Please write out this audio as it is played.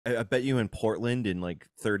I bet you in Portland in like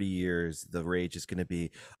 30 years, the rage is going to be,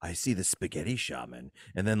 I see the spaghetti shaman.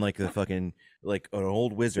 And then like the fucking, like an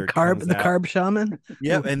old wizard comes The out. carb shaman,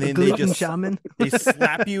 Yep. And the then they gluten just, shaman. they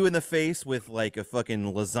slap you in the face with like a fucking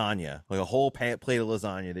lasagna, like a whole plate of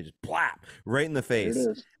lasagna. They just plap right in the There it face.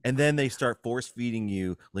 is. And then they start force feeding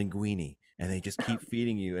you linguine. And they just keep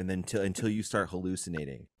feeding you. And then until you start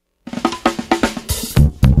hallucinating.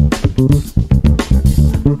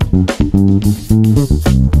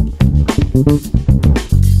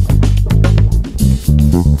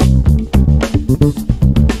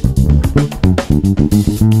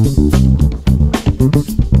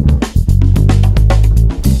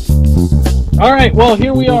 All right, well,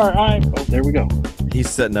 here we are. There we go. He's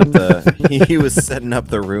setting up he was setting up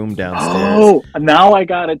the room downstairs. Oh, now I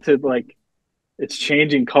got it to like, it's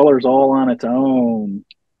changing colors all on its own.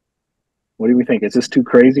 What do we think? Is this too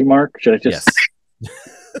crazy, Mark? Should I just? Yes.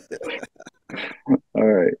 All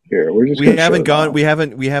right, here we're just. We haven't gone. We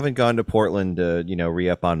haven't gone to Portland to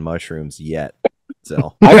re-up on mushrooms yet.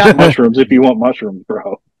 So I got mushrooms. If you want mushrooms,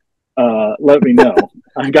 bro, let me know.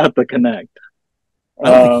 I got the connect.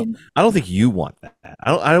 I don't think you want that.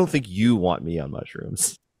 I don't think you want me on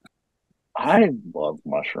mushrooms. I love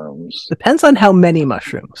mushrooms. Depends on how many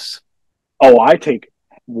mushrooms. Oh, I take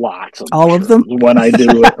lots of all of them when I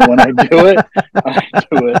do it. When I do it, I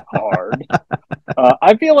do it hard.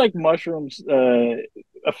 I feel like mushrooms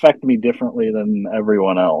affect me differently than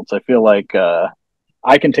everyone else. I feel like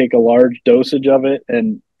I can take a large dosage of it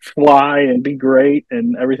and fly and be great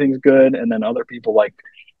and everything's good, and then other people like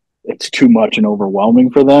it's too much and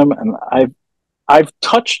overwhelming for them. And I've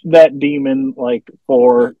touched that demon like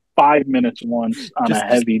for 5 minutes once on a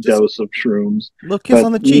heavy dose of shrooms. Little kiss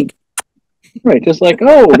on the cheek. Right, just like,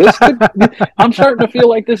 oh, this could, I'm starting to feel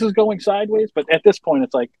like this is going sideways, but at this point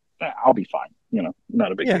it's like, I'll be fine,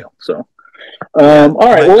 not a big deal. So all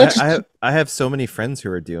right, well, I have so many friends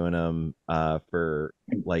who are doing them for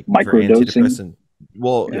like microdosing. For antidepressant.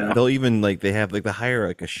 Well, they'll even like they hire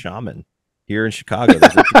like a shaman here in Chicago.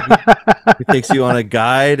 He takes you on a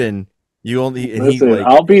guide, and you only and listen, he like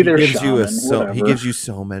I'll be he their gives shaman, he gives you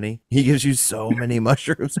so many. He gives you so many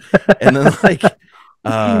mushrooms, and then like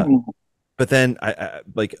but then I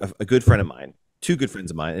like a good friend of mine, two good friends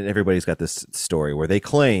of mine, and everybody's got this story where they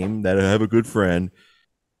claim that I have a good friend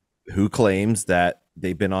who claims that they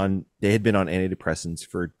had been on antidepressants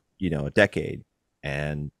for a decade,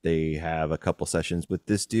 and they have a couple sessions with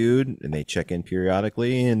this dude, and they check in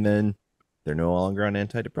periodically, and then they're no longer on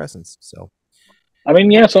antidepressants. So, I mean,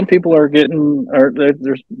 yeah, some people are getting, or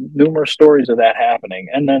there's numerous stories of that happening,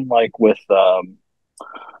 and then like with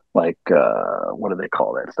what do they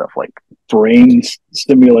call that stuff, like brain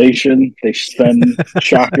stimulation, they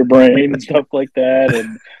shock your brain and stuff like that,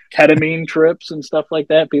 and ketamine trips and stuff like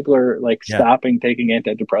that. People are like stopping taking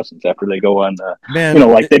antidepressants after they go on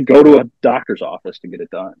they go to a doctor's office to get it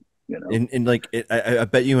done. In like I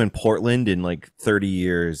bet you in Portland in like 30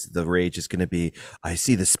 years, the rage is going to be, I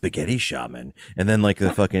see the spaghetti shaman. And then like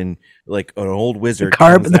the fucking like an old wizard the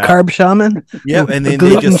carb shaman. Yeah, and then the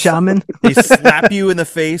gluten shaman. They slap you in the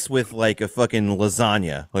face with like a fucking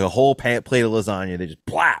lasagna, like a whole plate of lasagna. They just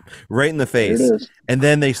plap right in the face. And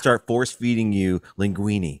then they start force feeding you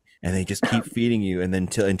linguine, and they just keep feeding you, and then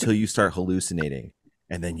until you start hallucinating,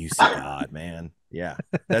 and then you see God, man. Yeah,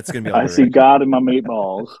 that's gonna be. I see God in my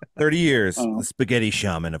meatballs. 30 years, the spaghetti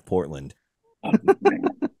shaman of Portland.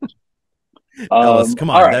 Ellis, come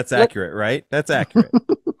on, that's accurate, right? That's accurate.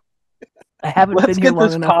 I haven't been here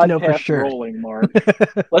long enough to know for sure. Rolling, Mark.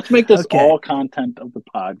 Let's make this all content of the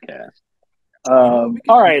podcast.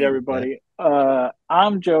 All right, everybody.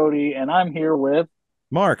 I'm Jody, and I'm here with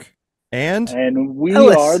Marc, and we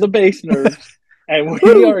Ellis. are the Bass Nerds, and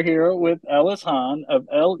we are here with Ellis Hahn of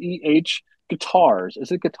LEH Guitars.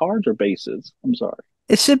 Is it guitars or basses? I'm sorry.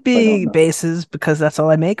 It should be basses because that's all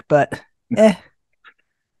I make, but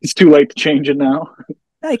it's too late to change it now.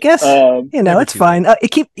 I guess it's fine.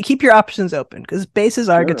 Keep your options open because basses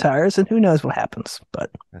are guitars, and who knows what happens.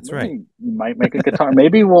 But that's right. You might make a guitar.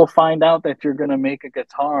 Maybe we'll find out that you're going to make a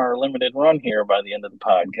guitar limited run here by the end of the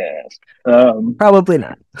podcast. Probably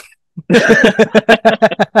not.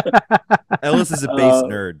 Ellis is a bass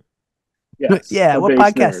nerd. Yes, yeah. What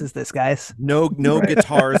podcast is this, guys? No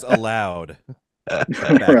guitars allowed.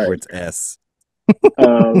 Backwards S.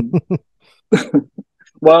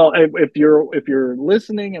 Well, if you're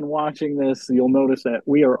listening and watching this, you'll notice that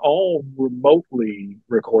we are all remotely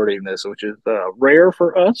recording this, which is rare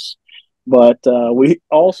for us. But we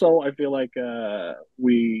also, I feel like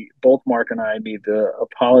we both, Mark and I, need to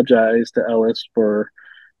apologize to Ellis for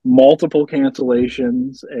multiple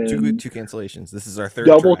cancellations and two cancellations. This is our third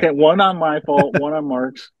double try. one on my fault, one on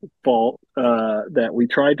Marc's fault. That we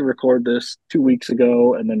tried to record this 2 weeks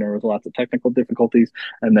ago, and then there was lots of technical difficulties,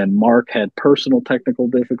 and then Marc had personal technical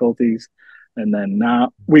difficulties, and then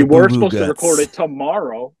now we were supposed to record it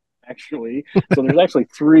tomorrow, actually. So there's actually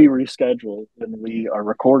 3 rescheduled, and we are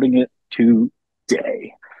recording it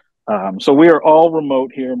today. So we are all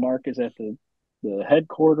remote here. Marc is at the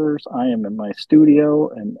headquarters. I am in my studio,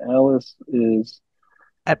 and Ellis is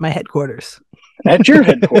at my headquarters. At your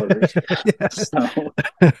headquarters. Yes. So,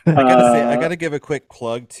 I gotta say, I gotta give a quick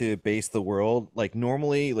plug to Base the World. Like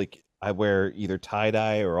normally, like I wear either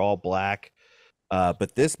tie-dye or all black,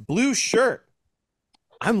 but this blue shirt,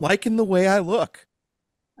 I'm liking the way I look.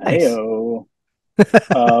 Nice. Heyo.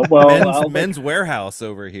 Well, Men's Warehouse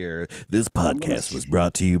over here. This podcast was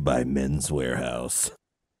brought to you by Men's Warehouse.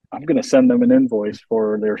 I'm going to send them an invoice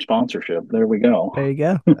for their sponsorship. There we go. There you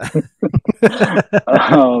go.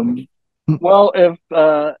 Well, if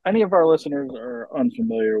any of our listeners are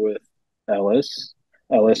unfamiliar with Ellis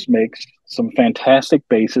makes some fantastic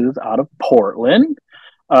bases out of Portland.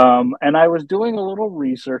 And I was doing a little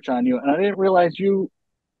research on you, and I didn't realize you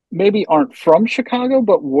maybe aren't from Chicago,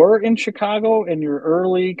 but were in Chicago in your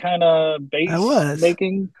early kind of base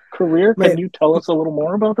making career. Can you tell us a little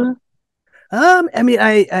more about that? I mean,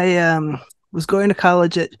 I was going to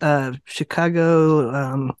college at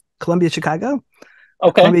Chicago, Columbia, Chicago.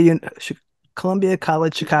 Okay. Columbia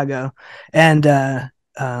College, Chicago. And I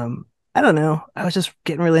don't know. I was just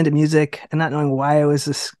getting really into music and not knowing why I was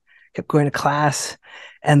just kept going to class.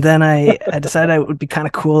 And then I decided it would be kind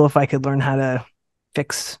of cool if I could learn how to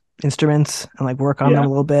fix instruments and like work on them a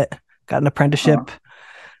little bit. Got an apprenticeship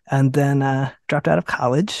and then dropped out of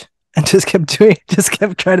college. And just kept trying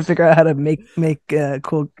to figure out how to make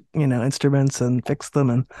cool, instruments and fix them.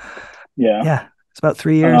 And it's about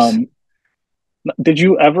 3 years. Did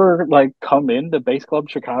you ever like come into Bass Club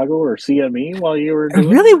Chicago or CME while you were doing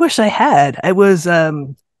I really wish I had. I was I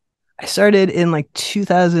started in like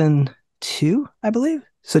 2002, I believe.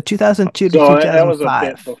 So 2002 to 2005. That was a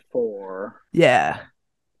bit before. Yeah.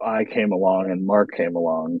 I came along and Marc came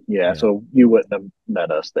along. Yeah. So you wouldn't have met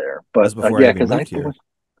us there. But because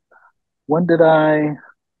when did I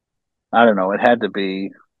don't know, it had to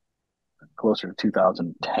be closer to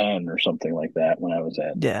 2010 or something like that when I was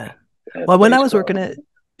at when I was working at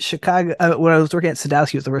Chicago, when I was working at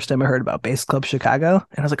Sadowsky was the first time I heard about Bass Club Chicago,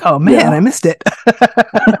 and I was like, oh man, I missed it.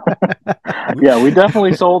 Yeah, we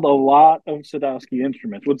definitely sold a lot of Sadowsky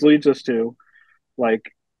instruments, which leads us to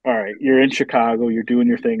like, all right, you're in Chicago, you're doing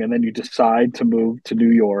your thing, and then you decide to move to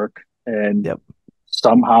New York and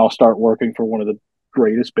somehow start working for one of the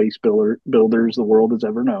greatest bass builders the world has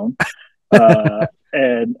ever known.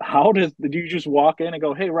 And did you just walk in and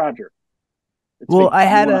go, hey, Roger? I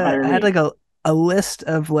had like a list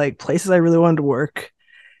of like places I really wanted to work,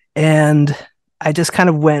 and I just kind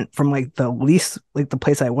of went from like the least, like the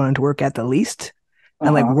place I wanted to work at the least,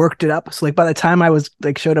 and like worked it up. So like by the time I was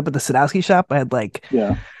like showed up at the Sadowsky shop, I had like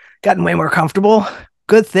gotten way more comfortable.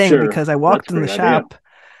 Good thing because I walked in the shop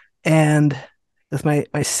and with my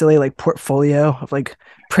silly like portfolio of like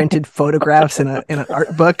printed photographs in an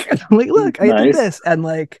art book. And I'm like, look, I did this, and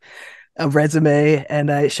like a resume.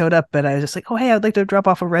 And I showed up and I was just like, oh hey, I'd like to drop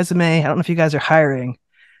off a resume. I don't know if you guys are hiring.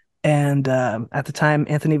 And at the time,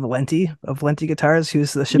 Anthony Valenti of Valenti Guitars, he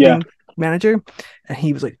was the shipping manager, and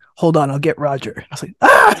he was like, hold on, I'll get Roger. I was like,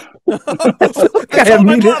 oh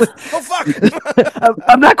fuck,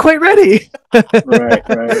 I'm not quite ready. Right.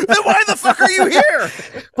 Then why the fuck are you here?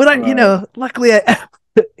 But luckily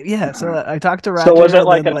so I talked to Roger. So was it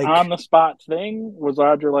like an on the spot thing? Was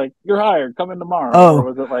Roger like, you're hired, come in tomorrow? Or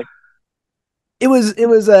was it like it was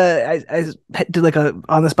I did like a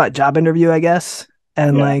on the spot job interview, I guess,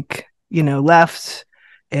 and left.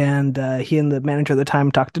 And he and the manager at the time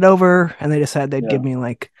talked it over, and they decided they'd give me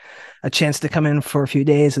like a chance to come in for a few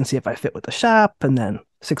days and see if I fit with the shop, and then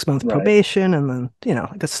 6-month probation, and then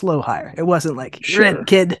like a slow hire. It wasn't like you're in,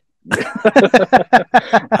 kid.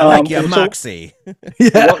 I like your moxie.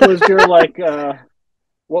 What was your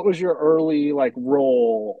what was your early like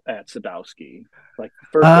role at Sadowsky? Like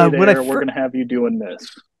first day there, we're gonna have you doing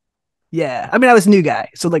this. Yeah, I mean, I was new guy,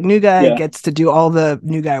 so like new guy gets to do all the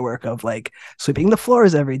new guy work of like sweeping the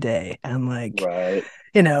floors every day and like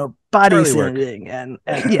body sanding and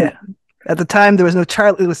At the time, there was no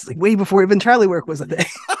Charlie. It was like way before even Charlie work was a thing.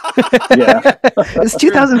 It was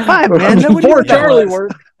 2005, man. Nobody before Charlie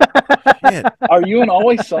work. Are you an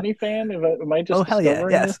Always Sunny fan? Am I just? Oh hell yeah!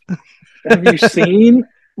 Yes. Have you seen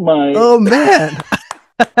my? Oh man.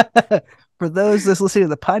 For those that's listening to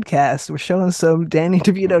the podcast, we're showing some Danny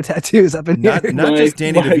DeVito tattoos up in here. Not just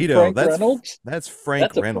Danny DeVito. Reynolds? That's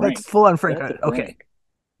Frank Reynolds. That's full on Frank. Okay.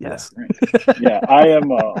 Yes. Yeah, I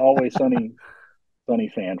am Always Sunny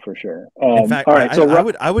fan for sure. In fact, all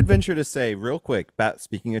right, I would venture to say real quick,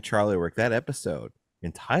 speaking of Charlie Work, that episode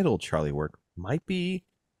entitled Charlie Work might be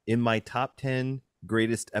in my top 10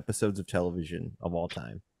 greatest episodes of television of all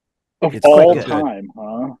time. It's all time,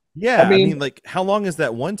 huh? Yeah, I mean, like, how long is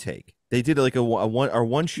that one take? They did like a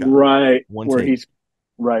one shot, right? One where take. He's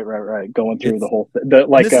right, going through the whole thing.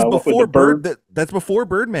 This is before that's before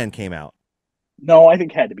Birdman came out. No, I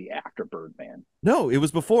think it had to be after Birdman. No, it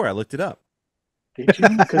was before. I looked it up. Did you?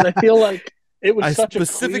 Because I feel like it was such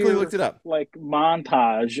specifically a clear, looked it up, like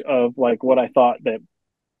montage of like what I thought that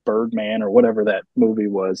Birdman or whatever that movie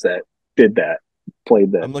was that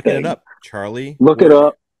played that. I'm looking it up. Charlie, look it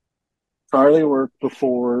up. Charlie Work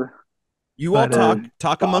before. You all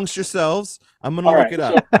talk amongst yourselves. I'm gonna look it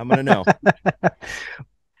up. I'm gonna know.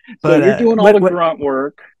 So you're doing all the grunt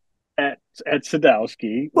work at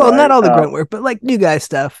Sadowsky. Well, right? Not all the grunt work, but like new guy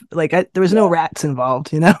stuff. Like there was no rats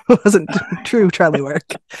involved, you know. It wasn't true Charlie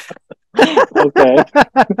work. Okay.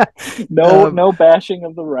 No bashing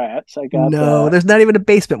of the rats. I got no. There's not even a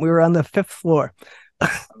basement. We were on the 5th floor.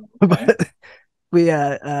 But we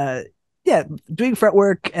doing front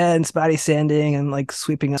work and spotty sanding and like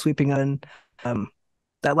sweeping and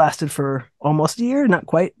that lasted for almost a year, not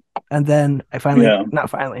quite. And then I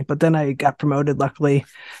but then I got promoted luckily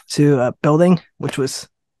to building, which was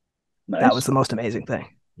nice. That was the most amazing thing.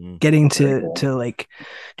 Getting to like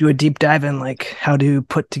do a deep dive in like how to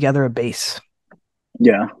put together a base.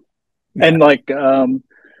 Yeah. And like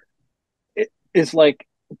it is like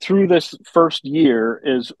through this first year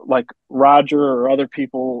is like Roger or other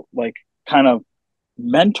people like kind of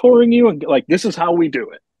mentoring you and like this is how we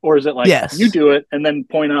do it, or is it like you do it and then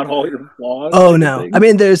point out all your flaws? Oh no, I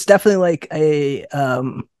mean there's definitely like a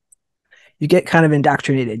you get kind of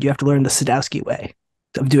indoctrinated. You have to learn the Sadowsky way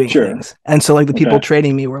of doing things, and so like the people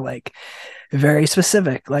training me were like very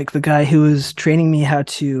specific. Like the guy who was training me how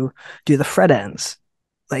to do the fret ends,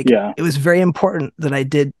 like it was very important that I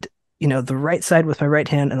did the right side with my right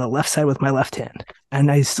hand and the left side with my left hand,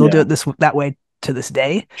 and I still do it that way to this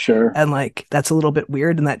day. Sure. And like that's a little bit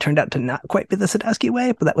weird, and that turned out to not quite be the Sadowsky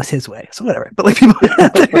way, but that was his way. So whatever. But like people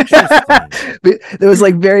it was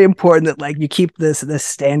like very important that like you keep this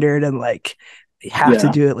standard and like you have to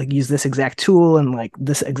do it, like use this exact tool and like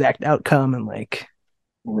this exact outcome, and like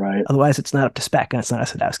otherwise it's not up to spec and it's not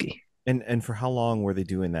a Sadowsky. And for how long were they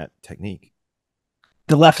doing that technique?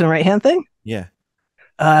 The left and right hand thing? Yeah.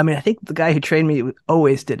 I mean, I think the guy who trained me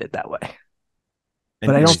always did it that way.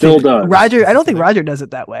 But I don't think Roger. I don't think Roger does it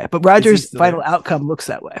that way. But Roger's final outcome looks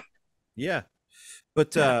that way. Yeah,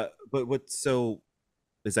 but what? So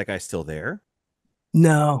is that guy still there?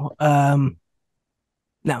 No.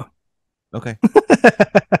 No. Okay.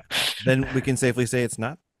 Then we can safely say it's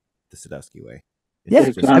not the Sadowsky way.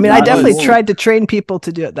 I mean, I definitely tried to train people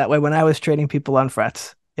to do it that way when I was training people on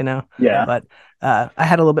frets. Yeah. But I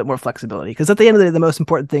had a little bit more flexibility because at the end of the day, the most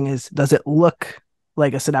important thing is, does it look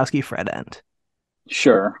like a Sadowsky fret end?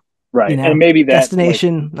 Sure. Right. And maybe that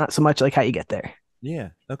destination, not so much like how you get there. Yeah.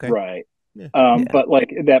 Okay. Right. Yeah. But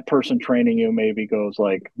like that person training you maybe goes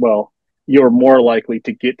like, well, you're more likely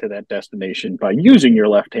to get to that destination by using your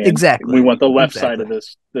left hand. Exactly. We want the left side of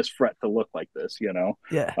this fret to look like this,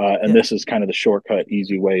 Yeah. And this is kind of the shortcut,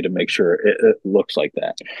 easy way to make sure it looks like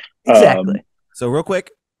that. Exactly. So real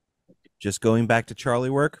quick, just going back to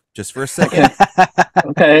Charlie Work, just for a second.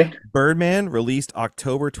 Okay. Birdman released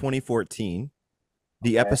October 2014.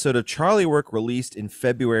 The episode of Charlie Work released in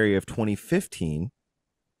February of 2015,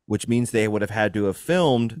 which means they would have had to have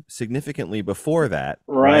filmed significantly before that.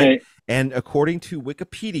 Right. And according to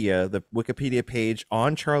Wikipedia, the Wikipedia page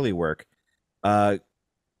on Charlie Work,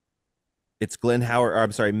 it's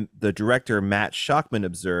the director, Matt Shockman,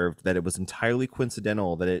 observed that it was entirely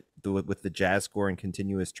coincidental that with the jazz score and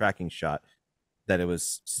continuous tracking shot, that it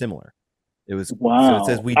was similar. It was wow. So it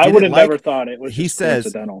says I would have never thought it was. He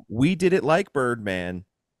says we did it like Birdman,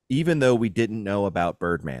 even though we didn't know about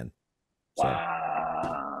Birdman. So,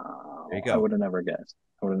 wow, there you go. I would have never guessed.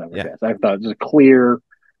 Guessed. I thought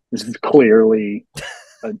this is clearly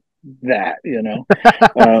that.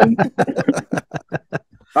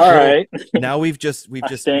 All right. Now we've just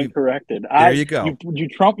corrected. There you go. You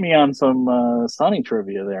trumped me on some Sonny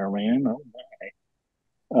trivia there, man.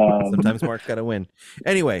 Oh, sometimes Marc's got to win.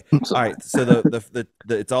 Anyway, all right. So the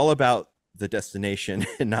it's all about the destination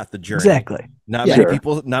and not the journey. Exactly. Not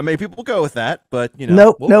many people go with that, but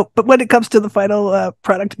Nope. But when it comes to the final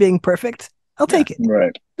product being perfect, I'll take it.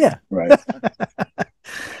 Right. Yeah. Right.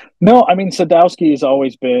 No, I mean Sadowsky has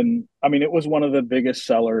always been. I mean, it was one of the biggest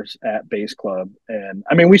sellers at Base Club, and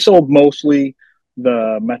I mean we sold mostly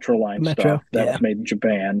the Metro line stuff that was made in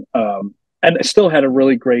Japan, and it still had a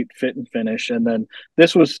really great fit and finish. And then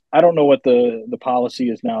this was, I don't know what the policy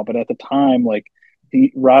is now, but at the time, like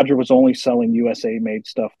Roger was only selling USA made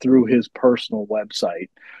stuff through his personal website.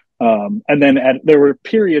 And then there were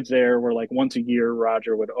periods there where like once a year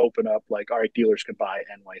Roger would open up like, all right, dealers could buy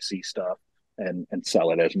NYC stuff and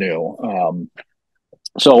sell it as new.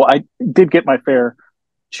 So I did get my fair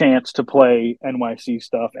chance to play NYC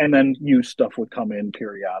stuff, and then used stuff would come in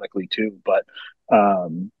periodically too. But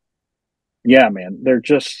yeah, man, they're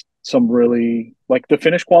just some really, like, the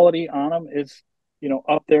finish quality on them is, you know,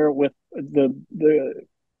 up there with the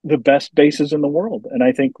best bases in the world. And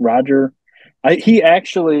I think Roger, he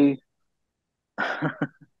actually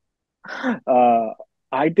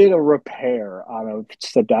I did a repair on a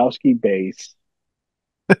Sadowsky base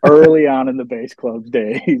early on in the Base Club's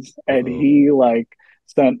days, and he like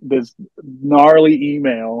sent this gnarly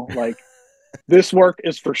email like, "This work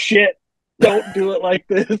is for shit. Don't do it like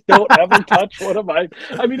this. Don't ever touch one of my."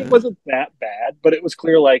 I mean, it wasn't that bad, but it was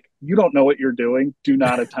clear like, you don't know what you're doing. Do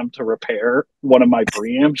not attempt to repair one of my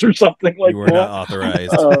preamps or something like that. You were not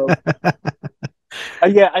authorized.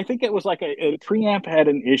 Yeah, I think it was like a preamp had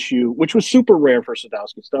an issue, which was super rare for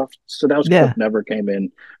Sadowsky stuff. Sadowsky never came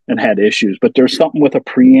in and had issues, but there's something with a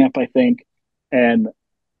preamp, I think. And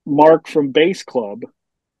Marc from Base Club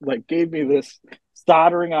like gave me this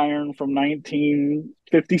soldering iron from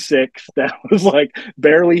 1956 that was like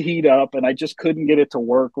barely heat up, and I just couldn't get it to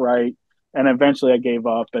work right. And eventually I gave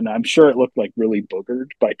up, and I'm sure it looked like really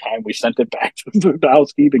boogered by the time we sent it back to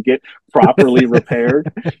Sadowsky to get properly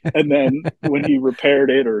repaired. And then when he repaired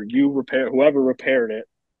it, or whoever repaired it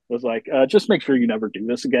was like, just make sure you never do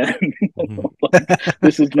this again. Like,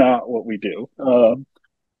 this is not what we do.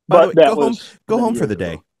 But way, go home for the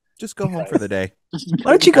day. Just go home for the day.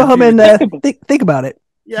 Why don't you go home and think about it?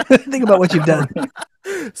 Yeah, think about what you've done.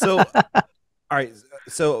 So, all right.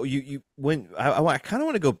 So you when I kind of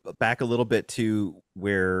want to go back a little bit to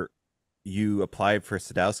where you applied for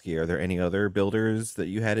Sadowsky. Are there any other builders that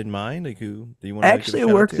you had in mind? Like, who do you want? Actually,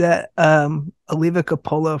 worked at Oliva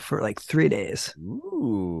Coppola for like 3 days.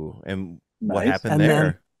 Ooh, and what happened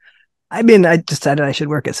there? Then, I decided I should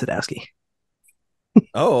work at Sadowsky.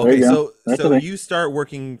 Oh, okay. So you start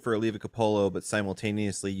working for Oliva Coppola, but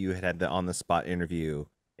simultaneously you had the on the spot interview,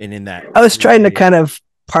 and in that I was trying to kind of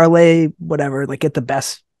parlay whatever, like get the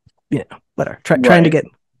best, whatever. Trying to get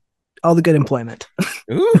all the good employment.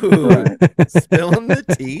 Ooh, spilling the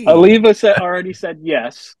tea. Oliva already said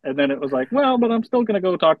yes, and then it was like, well, but I'm still going to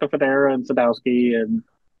go talk to Federa and Sadowsky and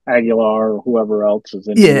Aguilar or whohoever else is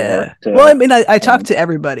in New York. Well, I mean, I talked to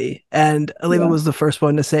everybody, and Oliva was the first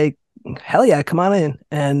one to say, hell yeah, come on in.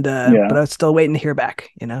 And but I was still waiting to hear back,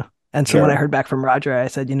 And so when I heard back from Roger, I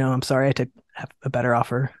said, I'm sorry, I took a better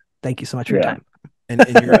offer. Thank you so much for your time. And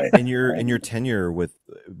in your tenure with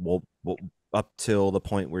up till the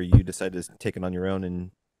point where you decided to take it on your own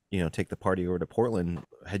and take the party over to Portland,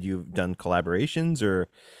 had you done collaborations or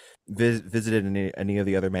visited any of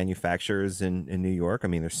the other manufacturers in New York? I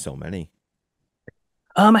mean, there's so many.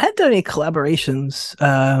 I hadn't done any collaborations,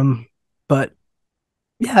 but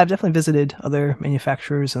yeah, I've definitely visited other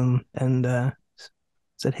manufacturers and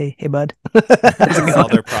said, hey bud. Saw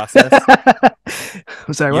their process.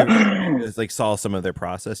 I'm sorry, what? Saw some of their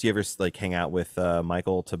process. You ever hang out with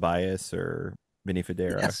Michael Tobias or Vinny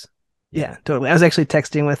Federa? Yes. Yeah, totally. I was actually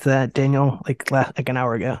texting with Daniel like an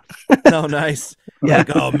hour ago. Oh, nice. Yeah.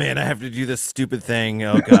 Oh man, I have to do this stupid thing.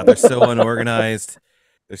 Oh god, they're so unorganized.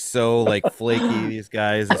 They're so flaky. These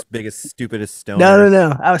guys, as big as stupidest stoners. No.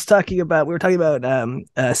 We were talking about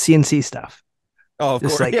CNC stuff. Oh, of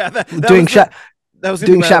course. Yeah, that doing shop. That was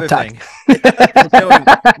doing shop talk.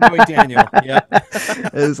 knowing Daniel. Yeah,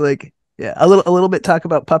 it was like a little bit talk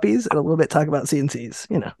about puppies and a little bit talk about CNCs.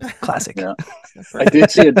 Classic. Yeah. I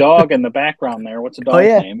did see a dog in the background there. What's the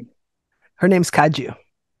dog's name? Her name's Kaiju.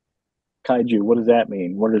 Kaiju. What does that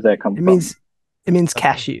mean? Where does that come from? It means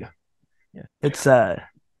cashew. Yeah, it's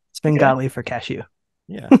Bengali for cashew.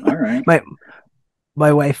 Yeah. All right.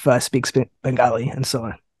 My wife speaks Bengali, and so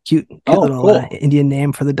on. Cute little cool. Indian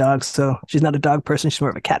name for the dog. So she's not a dog person; she's more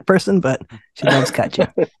of a cat person, but she loves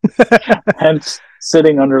Kaiju. Hence,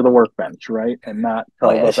 sitting under the workbench, right, and not.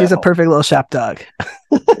 She's a perfect little shop dog.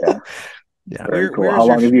 Yeah. Very cool. How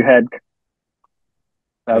long have you had?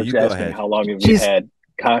 I was asking, how long have you had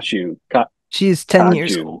Kaiju? She's 10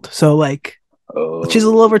 years old, so she's a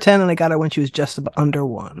little over 10, and I got her when she was just under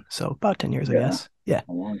 1, so about 10 years, I guess. Yeah,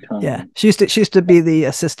 a long time. Yeah, she used to be the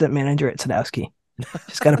assistant manager at Sadowsky.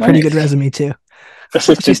 She's got a pretty good resume too.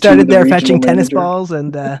 She started there fetching tennis balls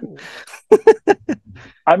and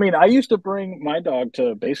I mean, I used to bring my dog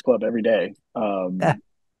to base club every day yeah.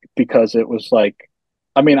 because it was like,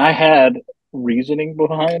 I mean, I had reasoning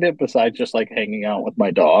behind it besides just like hanging out with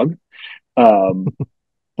my dog. Um,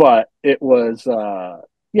 but it was,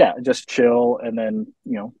 yeah, just chill. And then,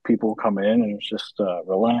 you know, people come in and it's just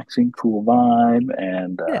relaxing, cool vibe.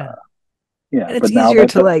 And Yeah. yeah, And it's but now easier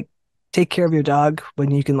that to like take care of your dog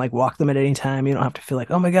when you can like walk them at any time. You don't have to feel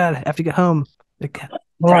like, oh my God, I have to get home. Like,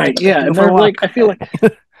 right, I have yeah, to go and for a they're like, walk. I feel like,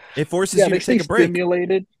 It forces yeah, you they to stay take a break.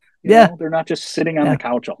 stimulated. You Yeah. know, they're not just sitting on Yeah. the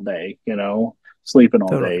couch all day. You know, sleeping all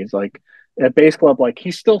Totally. day. It's like at base club, like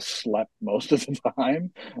he still slept most of the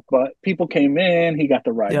time, but people came in. He got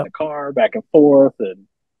to ride in Yep. the car back and forth, and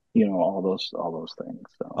you know all those things.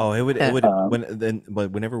 So, Oh, it Yeah. would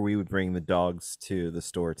but whenever we would bring the dogs to the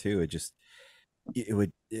store too, it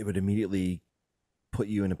would immediately put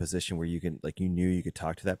you in a position where you can like you knew you could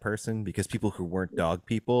talk to that person because people who weren't dog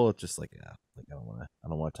people, it's just like yeah, like I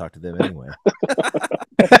don't want to talk to them anyway.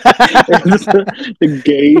 to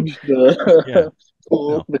gauge Yeah.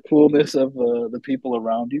 No. the coolness of the people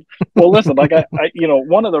around you. Well, listen, like you know,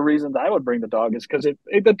 one of the reasons I would bring the dog is because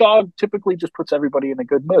the dog typically just puts everybody in a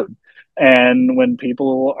good mood, and when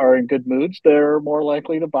people are in good moods, they're more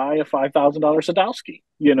likely to buy a $5,000 Sadowsky.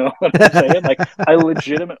 You know what I'm saying? Like, I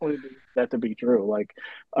legitimately believe that to be true. Like,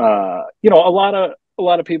 you know, a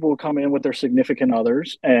lot of people will come in with their significant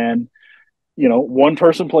others, and you know, one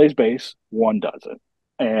person plays bass, one doesn't.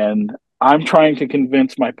 And I'm trying to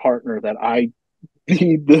convince my partner that I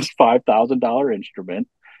need this $5,000 instrument.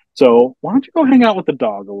 So why don't you go hang out with the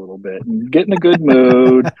dog a little bit and get in a good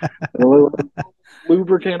mood, a little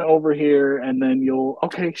lubricant over here, and then you'll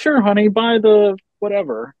okay, sure, honey, buy the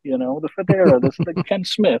whatever, you know, the Federa, the Ken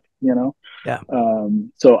Smith, you know. Yeah.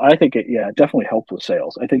 So I think it definitely helped with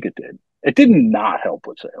sales. I think it did. It did not help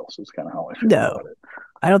with sales. Is kind of how I feel No. about it.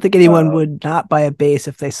 I don't think anyone would not buy a bass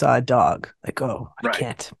if they saw a dog. Like, oh, I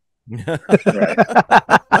can't. Right.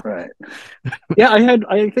 Right. Yeah,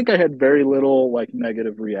 I think I had very little like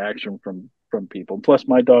negative reaction from people. Plus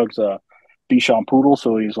my dog's a Bichon poodle,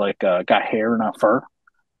 so he's like got hair, not fur.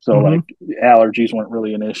 So Mm-hmm. like allergies weren't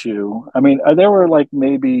really an issue. I mean, there were like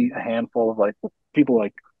maybe a handful of like people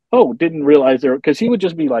like, oh, didn't realize there because he would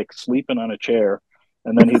just be like sleeping on a chair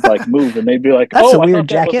and then he'd like move and they'd be like, That's oh, a I weird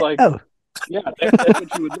thought that was jacket. like Oh. yeah, that's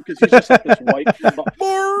what you would because he's just like this white.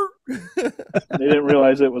 They didn't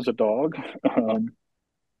realize it was a dog.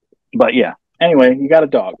 But yeah. Anyway, you got a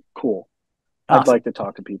dog. Cool. Awesome. I'd like to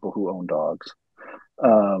talk to people who own dogs.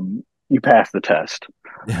 You passed the test.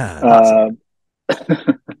 Awesome.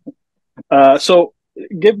 So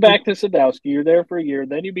get back to Sadowsky. You're there for a year,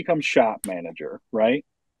 then you become shop manager, right?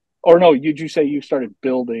 Or no, did you say you started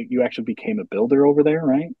building? You actually became a builder over there,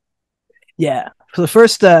 right? Yeah. So the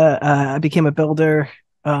first, I became a builder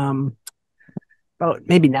about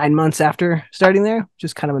maybe 9 months after starting there.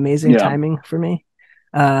 Just kind of amazing timing for me.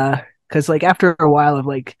 Because like after a while of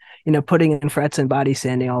like putting in frets and body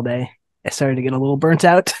sanding all day, I started to get a little burnt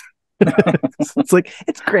out. It's like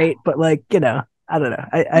it's great, but like I don't know.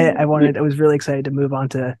 I was really excited to move on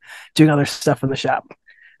to doing other stuff in the shop.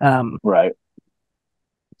 Right.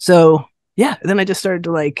 So yeah, then I just started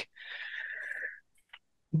to like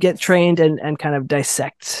get trained and kind of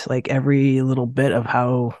dissect like every little bit of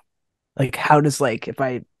how does like if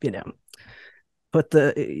I do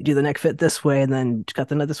the neck fit this way and then cut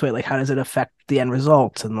the nut this way, like how does it affect the end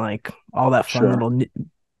result and like all that fun little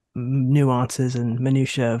nuances and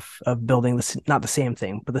minutia of building this, not the same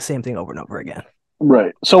thing but the same thing over and over again.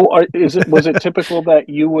 Right. So was it typical that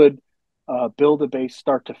you would build a base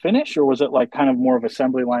start to finish, or was it like kind of more of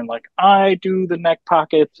assembly line, like I do the neck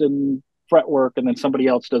pockets and fretwork and then somebody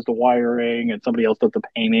else does the wiring and somebody else does the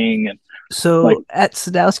painting? And so like at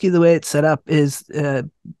Sadowsky, the way it's set up is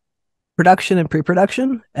production and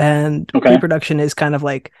pre-production, and pre-production is kind of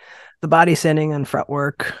like the body sanding and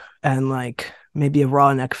fretwork and like maybe a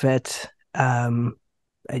raw neck fit, prepping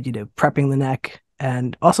the neck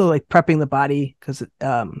and also like prepping the body because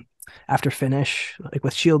after finish, like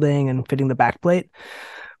with shielding and fitting the back plate.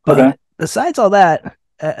 But besides all that,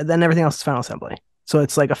 then everything else is final assembly. So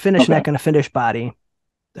it's like a finished neck and a finished body.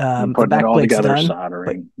 The back plate's done.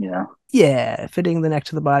 Soldering, fitting the neck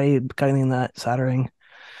to the body, cutting that, soldering.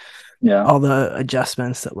 Yeah. All the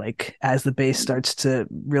adjustments that like as the base starts to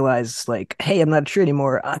realize like, hey, I'm not a tree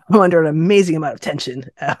anymore. I'm under an amazing amount of tension.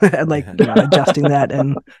 And like adjusting that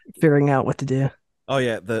and figuring out what to do. Oh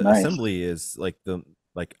yeah, the assembly is like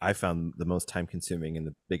I found the most time consuming and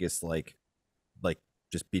the biggest like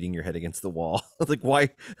just beating your head against the wall. why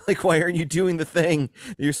aren't you doing the thing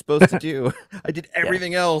that you're supposed to do? I did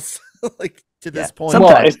everything else. to this point.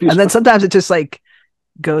 Sometimes. And then sometimes it just like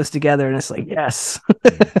goes together and it's like, yes.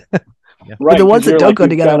 Yeah. Right, but the ones that don't go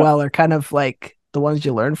together well are kind of like the ones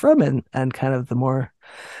you learn from and kind of the more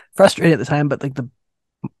frustrating at the time, but like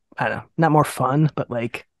I don't know, not more fun, but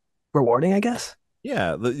like rewarding, I guess.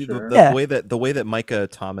 Yeah. The way that Micah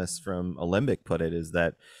Thomas from Alembic put it is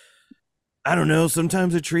that, I don't know,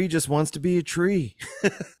 sometimes a tree just wants to be a tree.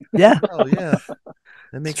 Yeah. Oh yeah.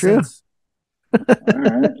 That makes sense. All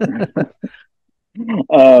right.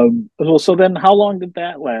 Well, so then how long did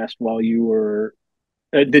that last while you were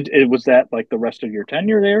was that like the rest of your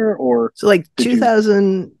tenure there, or so like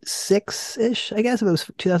 2006-ish, I guess? It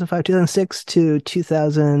was 2005, 2006 to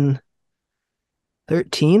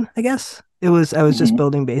 2013, I guess. I was just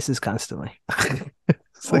building bases constantly.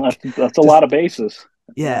 That's a lot of bases.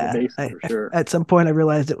 Yeah, for sure. At some point I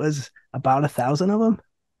realized it was about 1,000 of them,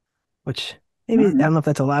 which maybe I don't know if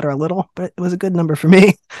that's a lot or a little, but it was a good number for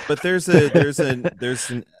me. But there's an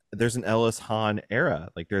Ellis Hahn era,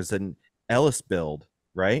 like there's an Ellis build,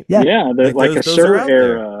 right? Yeah, like a Sir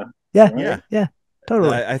era. Yeah,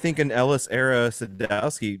 totally. I think an Ellis era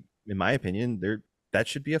Sadowsky, in my opinion, that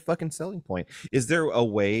should be a fucking selling point. Is there a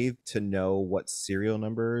way to know what serial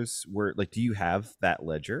numbers were? Like, do you have that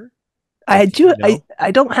ledger? I do.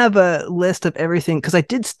 I don't have a list of everything because I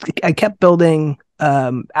kept building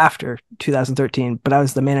after 2013, but I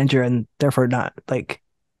was the manager and therefore not like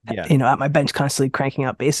at my bench constantly cranking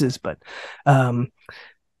out bases. But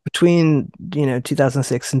between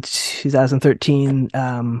 2006 and 2013,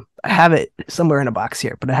 I have it somewhere in a box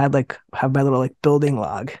here, but I have my little like building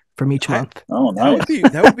log from each month. Oh, nice.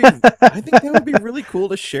 That would be I think that would be really cool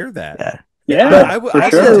to share that. Yeah, I would like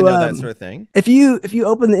to know that sort of thing. If you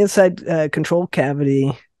open the inside control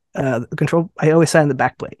cavity, I always sign the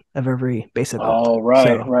back plate of every base I built. Oh,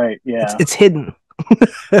 right, yeah. It's hidden.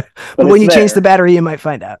 but when you change the battery, you might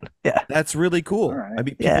find out. Yeah, that's really cool. Right. I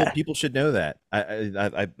mean, people should know that.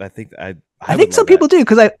 I think some people do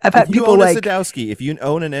because I've had people like Sadowsky. If you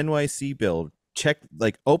own an NYC build,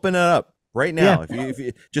 open it up right now. If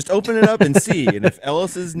you just open it up and see, and if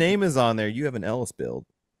Ellis's name is on there, you have an Ellis build.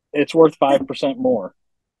 It's worth 5% more.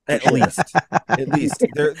 At least.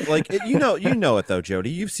 They're like you know it though, Jody.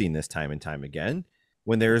 You've seen this time and time again.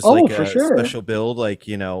 When there's special build, like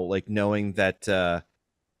knowing that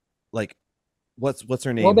what's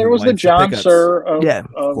her name? Well, there was the John Sir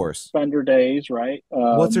of course. Fender days, right?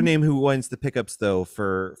 What's her name who wins the pickups though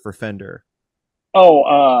for Fender?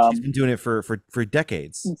 Oh, she's been doing it for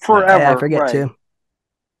decades. Forever. I forget too.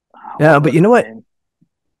 Yeah, but you know what?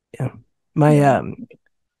 Yeah. My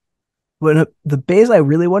the base I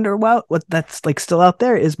really wonder about, what that's like still out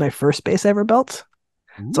there, is my first base I ever built.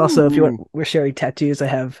 It's also, if you want, we're sharing tattoos. I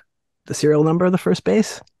have the serial number of the first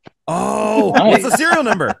base. Oh, what's the serial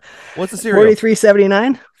number? What's the serial?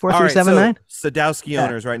 4379. 4379. Right, so Sadowsky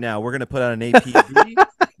owners right now, we're going to put out an APB.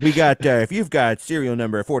 We got, if you've got serial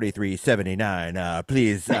number 4379,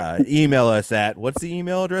 please email us at, what's the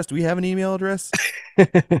email address? Do we have an email address?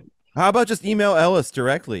 How about just email Ellis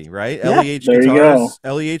directly, right? Yeah, LEHguitars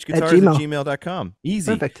at gmail.com.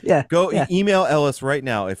 Easy. Perfect. Yeah. Go email Ellis right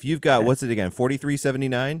now. If you've got, what's it again?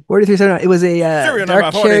 4379? 4379. It was a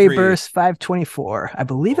dark cherry burst 524. I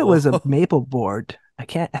believe it was a maple board. I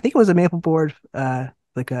think it was a maple board,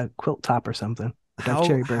 like a quilt top or something. Dark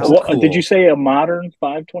cherry burst. Cool. Did you say a modern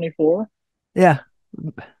 524? Yeah.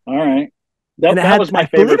 All right. That was my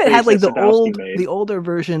favorite. I believe it had like the older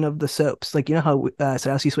version of the soaps. Like, you know how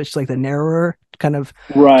Sadowsky switched to like the narrower kind of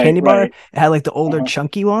candy bar? It had like the older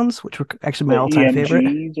chunky ones, which were actually my all-time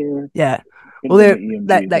favorite. Yeah. Well, they're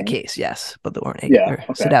that case, yes, but they weren't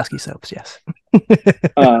Sadowsky soaps, yes.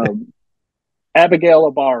 Abigail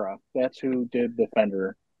Ibarra, that's who did the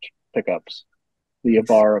Fender pickups, the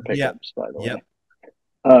Ibarra pickups, by the way.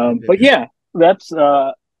 But yeah, that's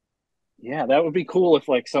that would be cool if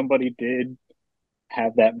like somebody did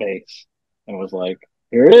have that bass and was like,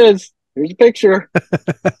 here it is, here's a picture.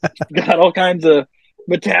 Got all kinds of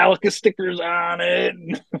Metallica stickers on it.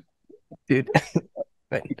 Dude.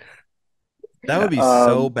 That would be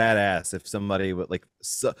so badass if somebody would like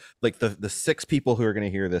the 6 people who are going to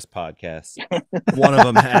hear this podcast, one of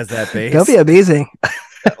them has that bass. That'd be amazing.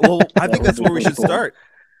 Well, I think that's where we should start.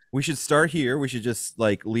 We should start here. We should just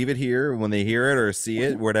like leave it here when they hear it or see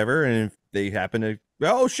it, whatever. And if they happen to,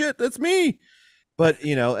 oh shit, that's me. But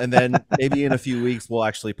and then maybe in a few weeks we'll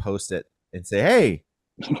actually post it and say, hey,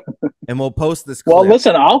 and we'll post this clip. Well,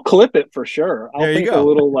 listen, I'll clip it for sure. I'll make a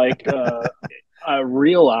little like a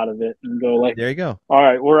reel out of it and go like, there you go. All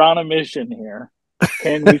right, we're on a mission here.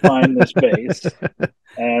 Can we find this bass?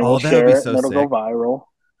 And we'll share it, and it'll go viral.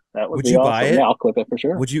 That would be you awesome. buy it? Yeah, I'll clip it for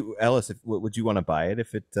sure. Would you, Ellis? Would you want to buy it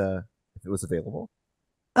if it if it was available?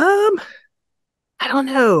 I don't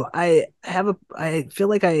know. I feel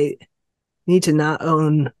like I need to not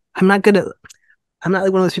own. I'm not like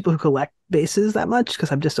one of those people who collect bases that much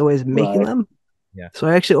because I'm just always making them. Yeah. So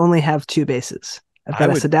I actually only have 2 bases. I've got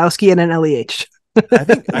a Sadowsky and an LEH.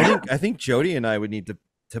 I think Jody and I would need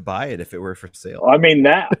to buy it if it were for sale. I mean,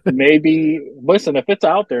 that maybe. Listen, if it's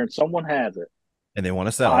out there and someone has it, and they want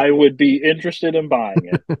to sell, I would be interested in buying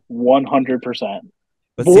it 100%.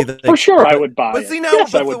 But see, for sure, I would buy it. See, now,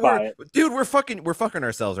 yes, I would buy it, dude. We're fucking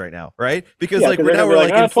ourselves right now, right? Because like now we're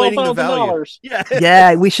like inflating the value. Yeah,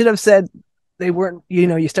 yeah. We should have said they weren't.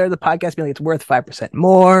 You started the podcast being like it's worth 5%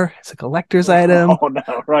 more. It's a collector's item. Oh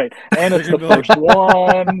no, right? And it's the first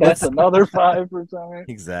one. That's another 5%.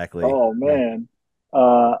 Exactly. Oh man,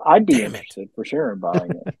 I'd be interested for sure in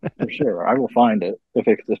buying it. For sure, I will find it if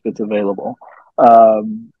it's available. Well,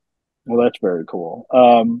 that's very cool.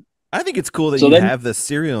 I think it's cool that you have the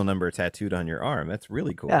serial number tattooed on your arm. That's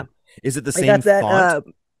really cool. Yeah. Is it the same font?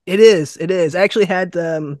 It is. I actually had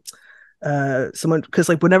someone, because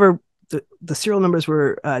like whenever the serial numbers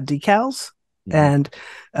were decals, and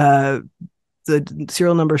the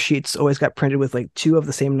serial number sheets always got printed with like 2 of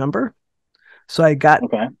the same number. So I got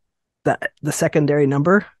the secondary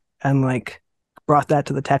number and like brought that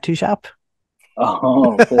to the tattoo shop.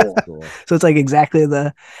 Oh, cool. So it's like exactly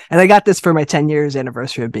and I got this for my 10 years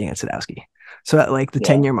anniversary of being at Sadowsky. So at like the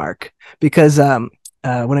 10-year mark, because when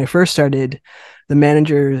I first started, the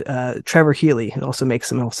manager, Trevor Healy, who also makes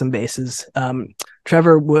some bases,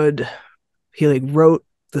 Trevor he like wrote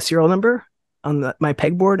the serial number on my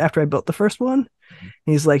pegboard after I built the first one.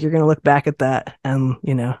 He's like, you're going to look back at that and,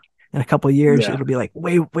 in a couple of years, it'll be like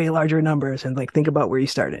way, way larger numbers, and like, think about where you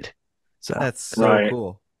started. So that's so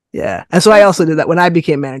cool. Yeah. And so I also did that when I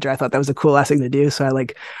became manager. I thought that was a cool ass thing to do. So I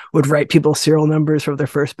like would write people's serial numbers from their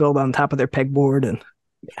first build on top of their pegboard. And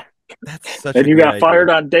yeah. That's such and you got fired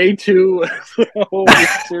on day 2.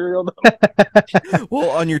 Serial number. Well,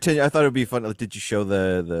 on your 10, I thought it would be fun. Did you show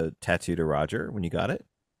the tattoo to Roger when you got it?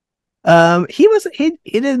 He wasn't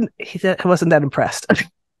that impressed.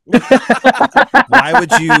 Why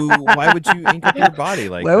would you ink up your body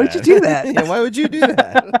like that? Why would you do that? Yeah, why would you do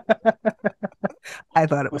that? I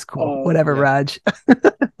thought it was cool. Whatever, yeah. Raj.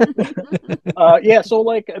 So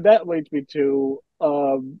like that leads me to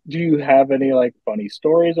do you have any like funny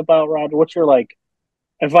stories about Roger? What's your like,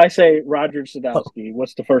 if I say Roger Sadowsky,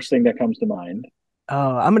 what's the first thing that comes to mind?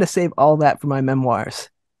 Oh, I'm gonna save all that for my memoirs.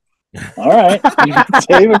 All right. You can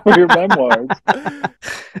save it for your memoirs.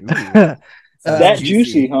 That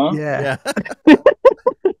juicy, huh? Yeah.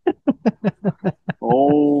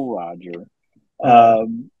 Oh, Roger.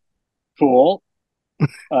 Cool.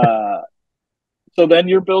 So then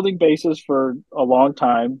you're building bases for a long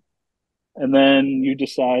time, and then you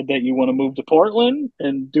decide that you want to move to Portland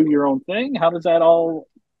and do your own thing. How does that all?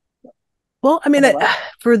 Well, I mean,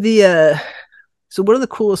 so one of the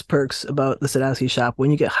coolest perks about the Sadowsky shop,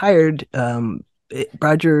 when you get hired,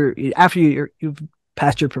 Roger, after you've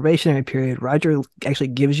passed your probationary period, Roger actually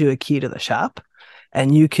gives you a key to the shop,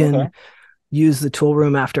 and you can use the tool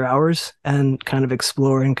room after hours and kind of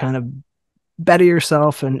explore and kind of better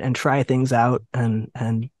yourself and try things out. And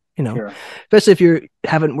especially if you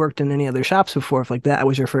haven't worked in any other shops before, if like that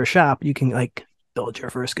was your first shop, you can like build your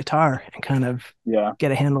first guitar and kind of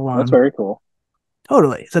get a handle on. That's very cool.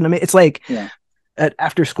 Totally. It's like an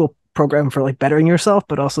after school program for like bettering yourself,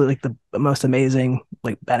 but also like the most amazing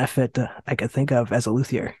like benefit I could think of as a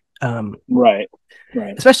luthier. Right.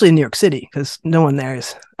 Especially in New York City, because no one there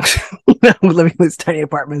is living in these tiny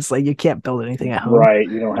apartments. Like you can't build anything at home. Right.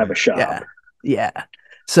 You don't have a shop. Yeah.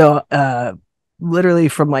 So literally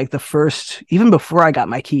from like the first, even before I got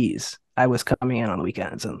my keys, I was coming in on the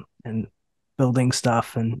weekends and building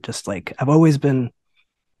stuff, and just like I've always been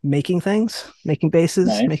making things, making bases,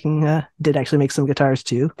 did actually make some guitars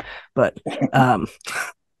too, but so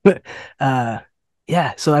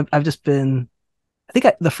I've just been, I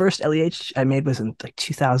think the first LEH I made was in like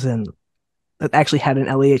 2000, that actually had an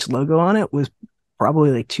LEH logo on it, was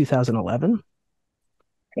probably like 2011.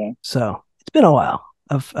 Okay. So it's been a while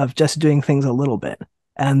of just doing things a little bit,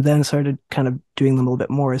 and then started kind of doing them a little bit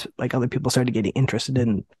more as like other people started getting interested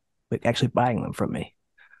in like actually buying them from me.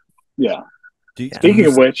 Yeah. Speaking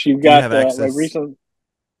of which, you've got like recent.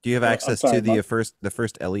 Do you have access to the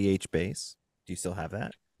first LEH base? Do you still have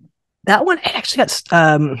that? That one actually got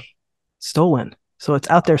stolen, so it's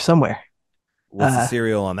out there somewhere. What's the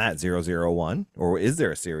serial on that? 001, or is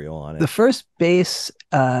there a serial on it? The first base,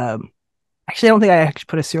 actually, I don't think I actually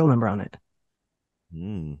put a serial number on it.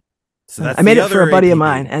 So that's I made it for a buddy of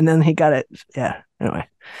mine, and then he got it. Yeah. Anyway,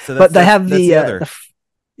 so but they have the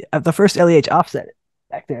first LEH offset.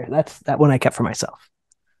 back there. That's that one I kept for myself.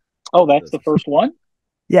 Oh, that's the first one?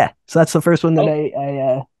 Yeah. So that's the first one that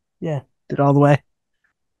I did all the way.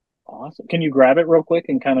 Awesome. Can you grab it real quick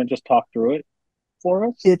and kind of just talk through it for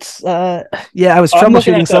us? It's I was I'm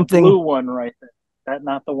looking troubleshooting at something. That blue one right there. That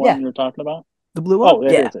not the one you're talking about? The blue one? Oh,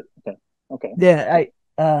 that is it. Okay. Okay. Yeah,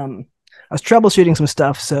 I was troubleshooting some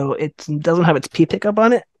stuff, so it doesn't have its P pickup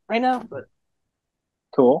on it right now, but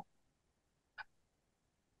cool.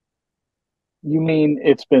 You mean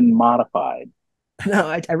it's been modified? No,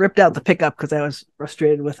 I ripped out the pickup because I was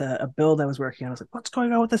frustrated with a build I was working on. I was like, what's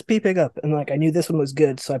going on with this P pickup? And like I knew this one was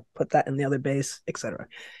good, so I put that in the other base, etc.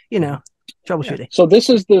 You know, troubleshooting. Yeah. So this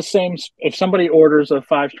is the same. If somebody orders a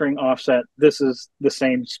 5-string offset, this is the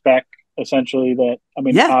same spec essentially. That I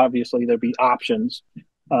mean, obviously there'd be options.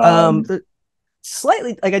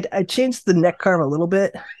 Slightly, like I changed the neck carve a little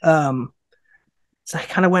bit. So I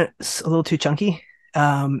kind of went a little too chunky.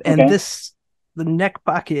 And the neck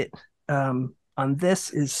pocket on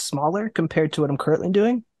this is smaller compared to what I'm currently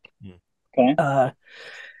doing. Okay.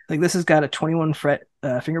 Like this has got a 21 fret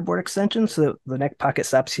fingerboard extension, so the neck pocket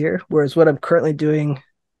stops here. Whereas what I'm currently doing,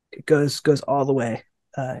 it goes all the way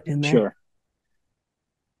in there. Sure.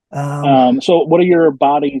 So what are your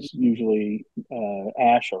bodies usually?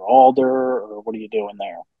 Ash or alder, or what are you doing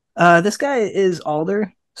there? This guy is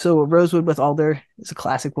alder. So rosewood with alder is a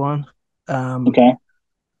classic one. Okay.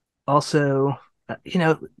 Also,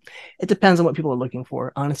 it depends on what people are looking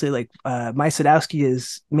for. Honestly, like my Sadowsky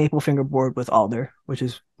is maple fingerboard with alder, which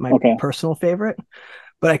is my personal favorite.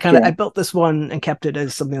 But I built this one and kept it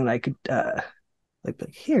as something that I could like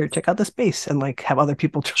here, check out this bass, and like have other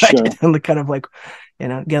people try it and kind of like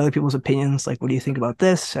get other people's opinions. Like, what do you think about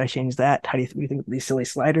this? Should I change that? How do you think of these silly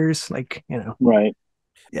sliders? Like, right.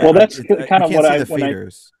 Yeah. Well, that's kind of what I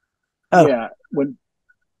faders. When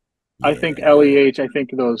I think LEH, I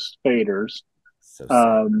think those faders.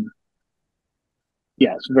 So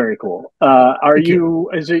yes, very cool.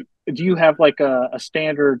 Do you have like a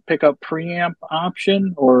standard pickup preamp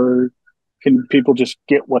option, or can people just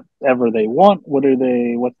get whatever they want?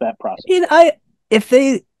 What's that process?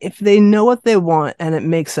 If they know what they want and it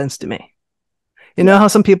makes sense to me. You know how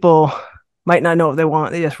some people might not know what they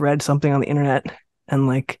want, they just read something on the internet, and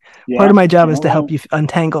like part of my job is to help you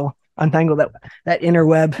untangle that inner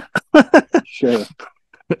web. Sure.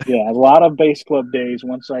 Yeah, a lot of bass club days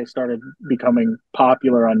once I started becoming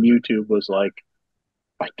popular on YouTube was like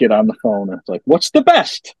I get on the phone and it's like, what's the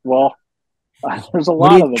best? Well, there's a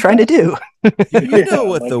lot of them. What are you trying to do? You know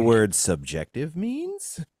what the word subjective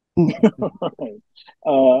means? If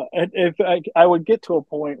I would get to a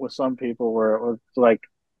point with some people where it was like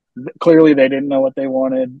clearly they didn't know what they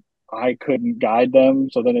wanted. I couldn't guide them,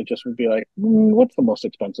 so then it just would be like, what's the most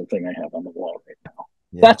expensive thing I have on the wall right now?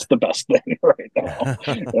 Yeah. That's the best thing right now.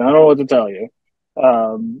 I don't know what to tell you.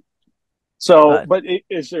 But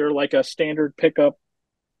is there like a standard pickup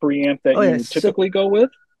preamp that you typically go with?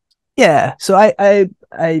 Yeah. So I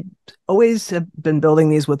always have been building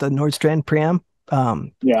these with a Nordstrand preamp.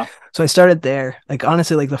 So I started there. Like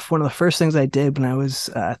honestly, like one of the first things I did when I was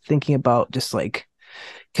thinking about just like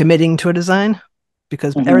committing to a design,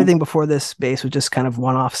 because everything before this bass was just kind of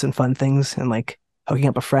one-offs and fun things and like hooking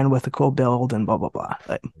up a friend with a cool build and blah blah blah.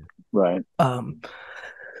 Like, right.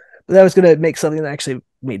 But I was gonna make something that actually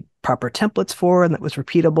made proper templates for and that was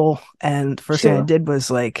repeatable. And the first thing I did was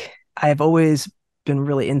like I've always been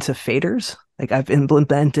really into faders. Like I've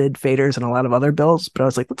implemented faders in a lot of other builds, but I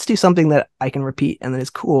was like, let's do something that I can repeat and that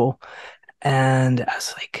is cool. And I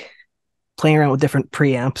was like playing around with different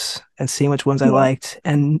preamps and seeing which ones I liked,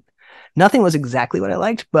 and nothing was exactly what I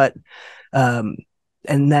liked, but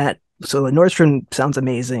so the Nordstrom sounds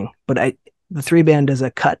amazing, but the 3-band does a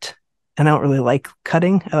cut, and I don't really like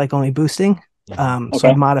cutting. I like only boosting. So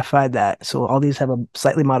I modified that. So all these have a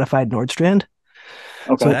slightly modified Nordstrand.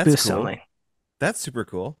 Okay, so that's boost cool. Only. That's super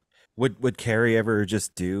cool. Would Carrie ever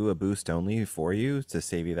just do a boost only for you to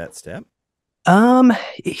save you that step?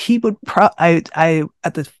 He would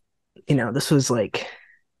this was like,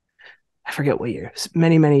 I forget what year,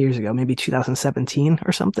 many years ago, maybe 2017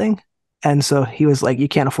 or something. And so he was like, you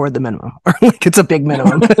can't afford the minimum, or like it's a big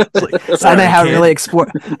minimum. I haven't really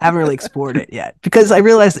explored it yet, because I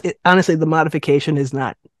realized honestly the modification is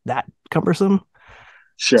not that cumbersome.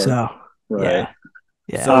 Sure. So right.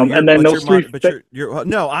 Yeah. So and then those three.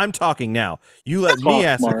 No, I'm talking now. You let me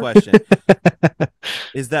ask the question.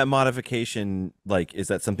 Is that modification is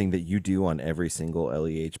that something that you do on every single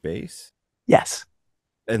LEH bass? Yes.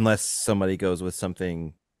 Unless somebody goes with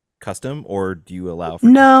something custom, or do you allow for?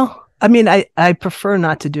 No, I mean I prefer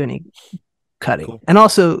not to do any cutting. Cool. And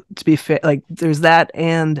also, to be fair, like there's that,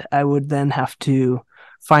 and I would then have to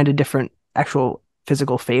find a different actual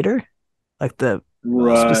physical fader, like the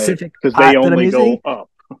specific because pot they that I'm only using. go up,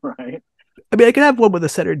 right? I mean, I can have one with a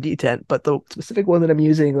center detent, but the specific one that I'm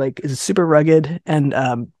using like is super rugged, and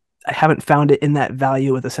I haven't found it in that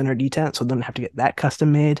value with a center detent, so then I have to get that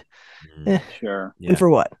custom made. Sure. And for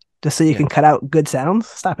what? Just so you can cut out good sounds?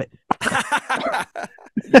 Stop it.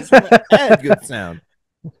 You just want to add good sound.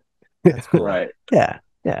 That's cool. Right. Yeah.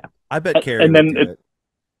 I bet Carrie and would then do it.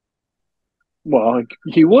 Well,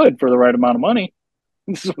 he would for the right amount of money.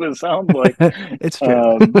 This is what it sounds like. It's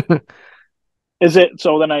true. Is it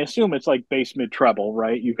so? Then I assume it's like bass, mid, treble,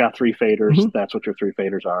 right? You've got three faders. Mm-hmm. That's what your three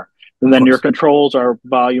faders are. And then your controls are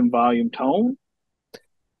volume, tone.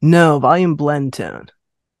 No, volume, blend, tone.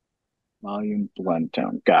 Volume, blend,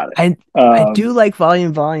 tone. Got it. I do like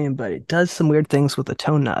volume, but it does some weird things with the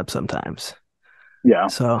tone knob sometimes. Yeah.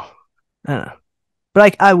 So I don't know.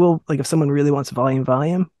 But I will, like, if someone really wants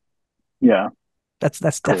volume. Yeah. That's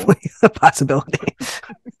definitely a possibility.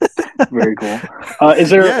 Very cool.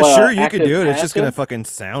 Is there? Yeah, sure, you could do it. It's just gonna fucking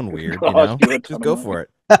sound weird, you know. Just go for it.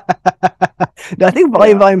 No, I think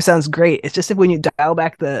volume sounds great. It's just if when you dial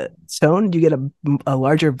back the tone, you get a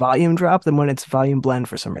larger volume drop than when it's volume blend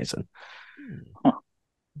for some reason. Huh.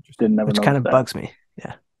 Didn't never. Which kind of bugs me.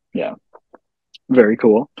 Yeah. Yeah. Very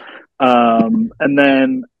cool. And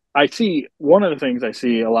then I see one of the things I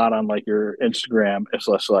see a lot on like your Instagram is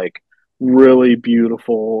less like really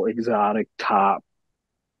beautiful exotic top,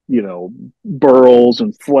 burls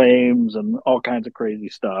and flames and all kinds of crazy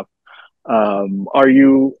stuff. Are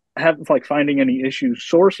you finding any issues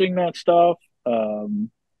sourcing that stuff? Do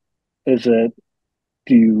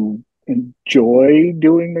you enjoy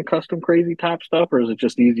doing the custom crazy top stuff, or is it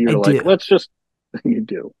just easier let's just you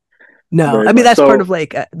do? No, I mean that's part of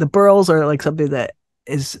like the burls are like something that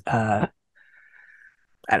is I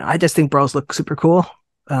don't know, I just think burls look super cool.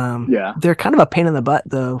 They're kind of a pain in the butt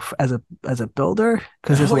though as a builder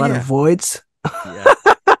because there's a lot of voids. Yeah.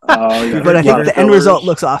 But I think the end result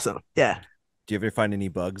looks awesome. Yeah. Do you ever find any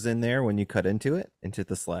bugs in there when you cut into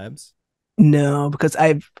the slabs? No, because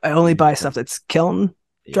I only buy stuff that's kiln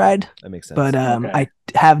dried. That makes sense. But I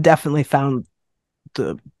have definitely found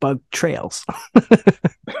the bug trails.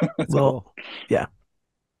 Cool. Yeah.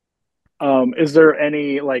 Is there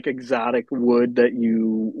any like exotic wood that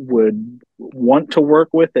you would want to work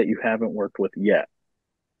with that you haven't worked with yet?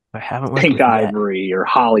 I haven't worked pink with ivory yet. Or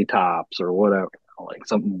holly tops or whatever, like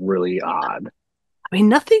something really odd. I mean,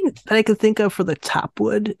 nothing that I could think of for the top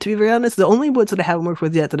wood, to be very honest. The only woods that I haven't worked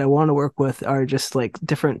with yet that I want to work with are just like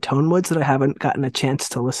different tone woods that I haven't gotten a chance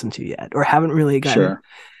to listen to yet, or haven't really gotten.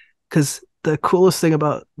 Because the coolest thing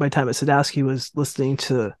about my time at Sadowsky was listening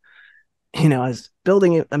to, I was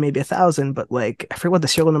building it maybe 1,000, but like I forget what the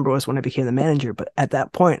serial number was when I became the manager. But at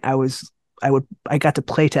that point, I got to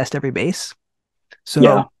play test every bass,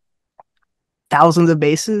 so thousands of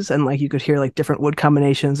basses, and like you could hear like different wood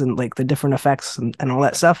combinations and like the different effects and all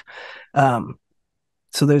that stuff. So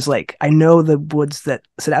there's like I know the woods that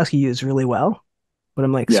Sadowsky used really well, but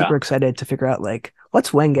I'm like super excited to figure out like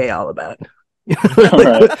what's Wenge all about.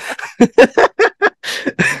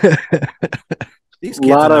 These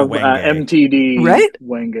kids a lot of MTD, right?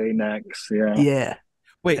 Wenge necks, yeah.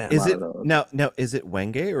 Wait, is it now? Is it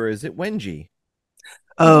Wenge or is it Wenji?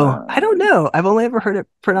 Oh, I don't know. I've only ever heard it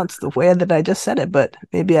pronounced the way that I just said it, but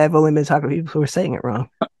maybe I've only been talking to people who are saying it wrong.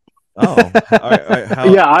 Oh,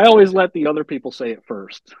 yeah. I always let the other people say it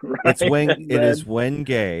first. Right? It is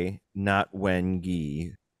Wenge, not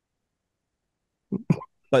Wengi.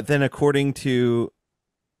 But then, according to,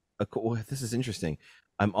 this is interesting.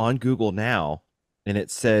 I'm on Google now, and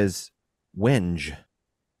it says Wenge.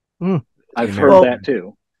 I've heard that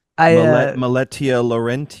too. Maletia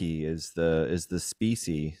laurenti is the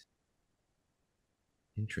species.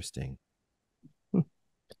 Interesting.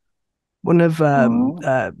 One of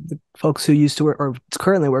the folks who used to work or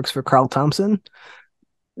currently works for Carl Thompson,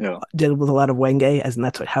 did with a lot of Wenge, and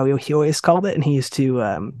that's how he always called it. And he used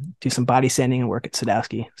to do some body sanding and work at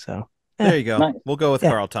Sadowsky. So there you go. Nice. We'll go with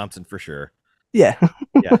Carl Thompson for sure. Yeah.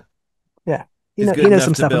 Yeah. He knows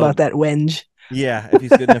some stuff about that Wenge. Yeah, if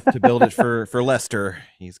he's good enough to build it for Lester,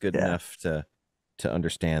 he's good enough to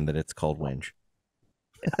understand that it's called Wenge.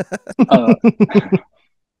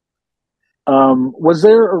 Was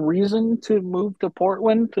there a reason to move to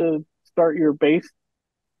Portland to start your bass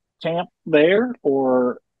camp there,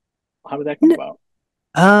 or how did that come about?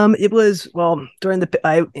 It was during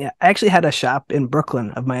I actually had a shop in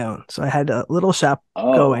Brooklyn of my own, so I had a little shop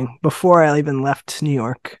going before I even left New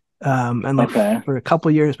York. And like for a couple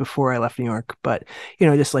of years before I left New York, but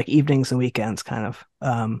just like evenings and weekends kind of.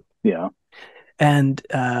 And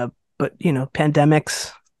but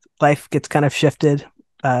pandemics, life gets kind of shifted.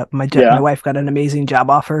 My wife got an amazing job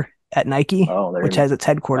offer at Nike, which has its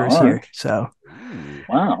headquarters here. So,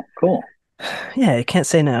 wow, cool. Yeah, I can't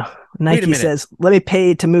say no. Nike says, "Let me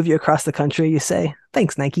pay to move you across the country." You say,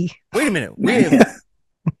 "Thanks, Nike." Wait a minute.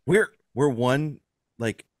 We're one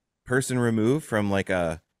like person removed from like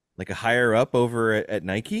a higher up over at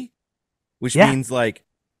Nike, which means like,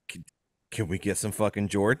 can we get some fucking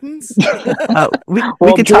Jordans? We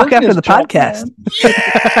can talk after the podcast.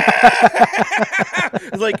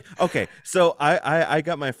 It's like, okay, so I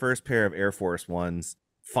got my first pair of Air Force Ones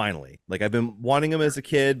finally. Like, I've been wanting them as a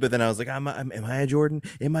kid, but then I was like, am I a Jordan?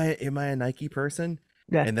 Am I a Nike person?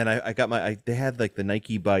 Yeah. And then I got they had like the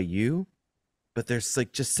Nike by You, but there's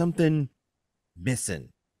like just something missing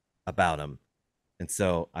about them. And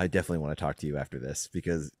so I definitely want to talk to you after this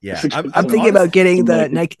because I'm thinking about getting the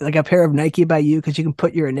Nike, like a pair of Nike by You, because you can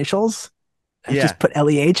put your initials. Just put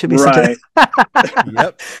LEH. It'd be right.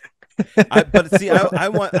 Yep. But see, I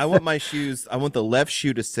want my shoes. I want the left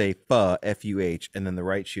shoe to say FUH, and then the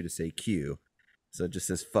right shoe to say Q. So it just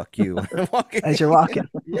says "fuck you" as you're walking.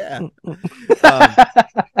 Yeah.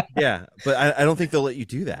 Yeah, but I don't think they'll let you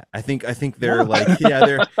do that. I think they're like,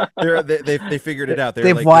 they figured it out.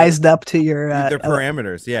 They've like, wised up to your their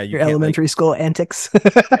parameters. Yeah, your elementary school antics.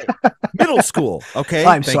 Middle school. Okay,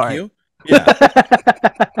 I'm thank sorry. you. Yeah.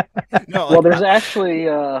 No, well, there's actually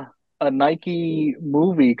a Nike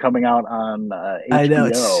movie coming out on HBO. I know,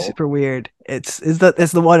 it's super weird. It's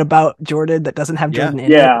the one about Jordan that doesn't have Jordan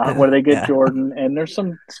in it. Yeah, where they get Jordan, and there's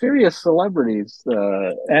some serious celebrities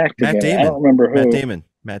acting. Matt Damon. I don't remember who.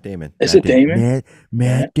 Matt Damon. Is it Damon?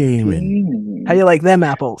 Matt Damon. How do you like them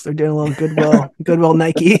apples? They're doing a little goodwill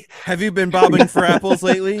Nike. Have you been bobbing for apples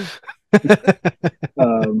lately?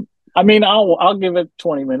 I mean, I'll give it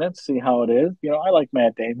 20 minutes, see how it is. You know, I like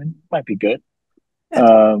Matt Damon. Might be good.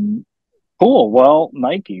 Cool. Well,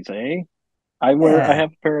 Nikes, eh? I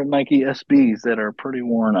have a pair of Nike SBs that are pretty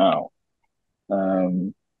worn out.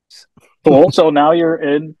 Cool. So now you're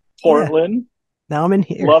in Portland. Now I'm in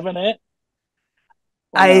here. Loving it.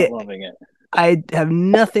 Not loving it. I have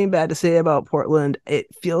nothing bad to say about Portland. It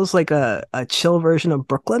feels like a chill version of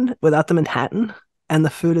Brooklyn without the Manhattan, and the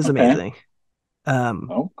food is amazing.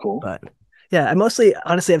 Cool. But yeah, honestly,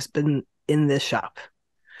 I've been in this shop,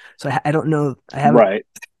 so I don't know. I haven't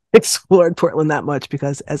explored Portland that much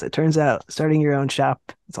because, as it turns out, starting your own shop,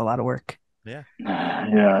 it's a lot of work. Yeah.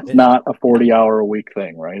 Yeah, it's not a 40-hour-a-week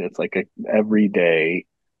thing, right? It's like a everyday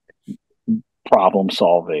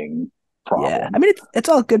problem-solving problem. Yeah, I mean, it's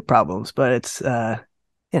all good problems, but it's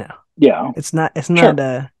it's not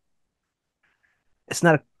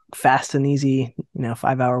a fast and easy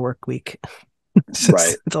 5-hour work week. It's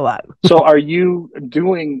a lot. So are you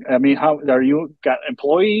doing, I mean, how are you got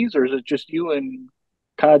employees, or is it just you and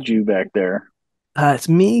Kaju back there? It's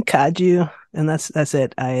me, Kaju, and that's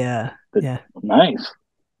it. Nice.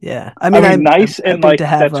 Yeah. I mean nice, and like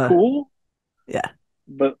that's cool. Yeah.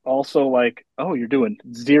 But also like, you're doing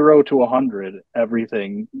 0 to 100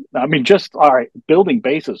 everything. I mean, just all right, building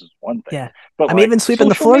bases is one thing. Yeah. But I'm even sweeping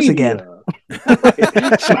the floors again.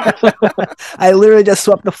 I literally just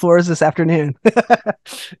swept the floors this afternoon.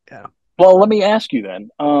 Yeah. Well, let me ask you then.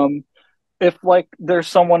 If like there's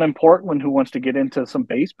someone in Portland who wants to get into some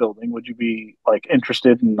base building, would you be like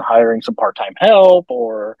interested in hiring some part-time help,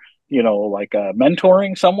 or like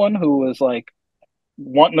mentoring someone who is like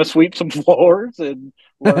wanting to sweep some floors and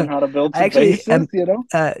learn how to build some bases?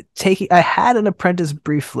 I had an apprentice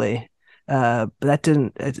briefly, but that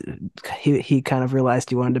didn't. He kind of realized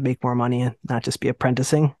he wanted to make more money and not just be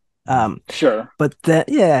apprenticing. Sure. But I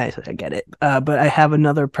get it. But I have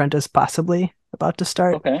another apprentice possibly about to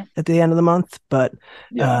start at the end of the month. But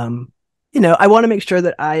I want to make sure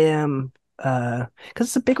that I am, because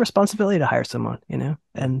it's a big responsibility to hire someone, and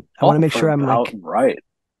I want to make sure I'm like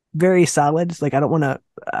very solid. It's like, I don't want to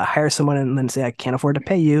hire someone and then say, I can't afford to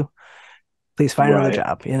pay you, please find another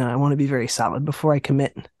job. I want to be very solid before I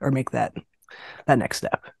commit or make that next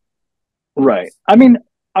step. Right. I mean,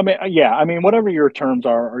 whatever your terms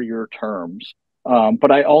are your terms.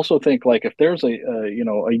 But I also think like if there's a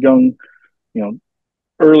young,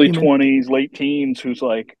 early 20s, late teens who's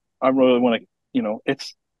like, I really want to,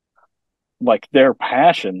 it's like their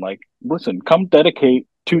passion. Like, listen, come dedicate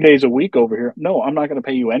 2 days a week over here. No, I'm not going to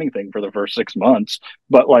pay you anything for the first 6 months.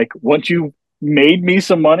 But like, once you made me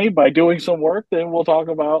some money by doing some work, then we'll talk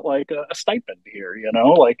about like a stipend here.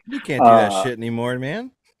 Like you can't do that shit anymore,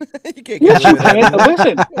 man. You can't. Yes, you can.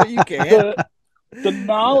 Listen, you can. The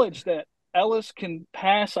knowledge that Ellis can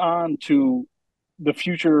pass on to the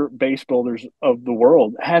future base builders of the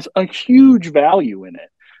world has a huge value in it.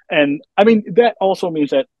 And I mean, that also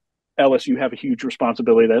means that Ellis, you have a huge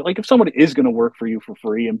responsibility that, like, if somebody is going to work for you for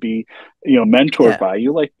free and be, mentored by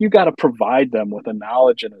you, like, you got to provide them with a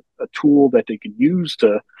knowledge and a tool that they can use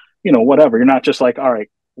to, whatever. You're not just like, all right,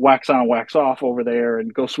 wax on, wax off over there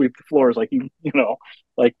and go sweep the floors. Like,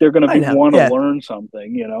 like they're going to want to learn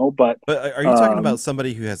something, but are you talking about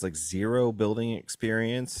somebody who has like zero building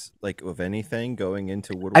experience, like of anything, going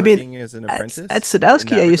into woodworking as an apprentice? At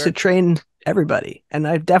Sadowsky, I used to train everybody, and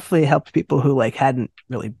I've definitely helped people who like hadn't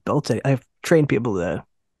really built it. I've trained people to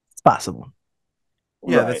it's possible.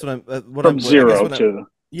 Yeah, right. That's what I'm zero to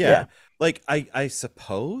yeah. Like I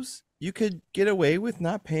suppose you could get away with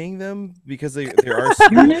not paying them because there are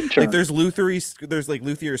like there's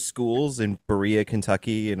Luthier schools in Berea,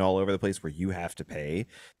 Kentucky, and all over the place where you have to pay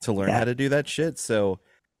to learn how to do that shit. So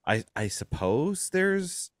I suppose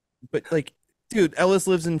there's, but like, dude, Ellis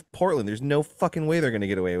lives in Portland. There's no fucking way they're gonna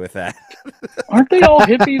get away with that. Aren't they all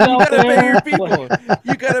hippies out there? Pay your people.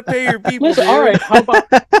 You gotta pay your people. Listen, dude. all right.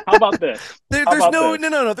 How about this?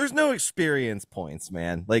 There's no experience points,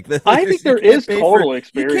 man. Like I think there is total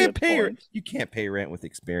experience points. You can't pay rent with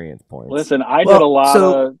experience points. Listen, I did a lot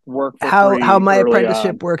of work for free how my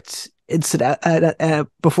apprenticeship on. worked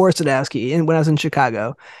before Sadowsky, and when I was in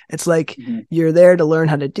Chicago, it's like you're there to learn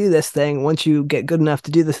how to do this thing. Once you get good enough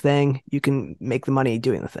to do this thing, you can make the money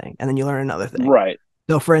doing the thing, and then you learn another thing. Right.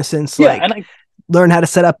 So, for instance, learn how to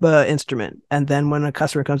set up an instrument, and then when a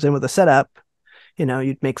customer comes in with a setup,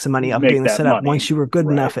 you'd make some money off doing the setup once you were good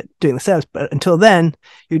enough at doing the setups. But until then,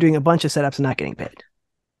 you're doing a bunch of setups and not getting paid.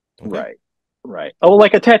 Okay. Right. Oh,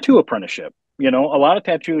 like a tattoo apprenticeship. A lot of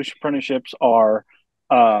tattoo apprenticeships are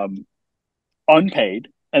unpaid,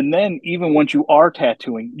 and then even once you are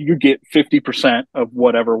tattooing, you get 50% of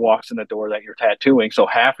whatever walks in the door that you're tattooing. So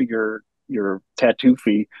half of your tattoo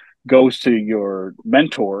fee goes to your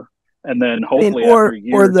mentor, and then hopefully after a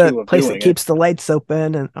year or the or two place that keeps the lights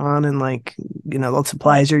open and on, and like the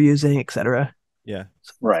supplies you're using, etc. Yeah,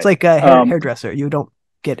 right. It's like a hairdresser. You don't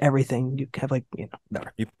get everything. You have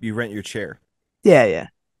whatever. You rent your chair. Yeah.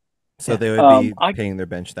 So they would be paying their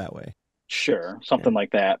bench that way. Sure, something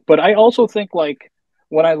like that. But I also think, like,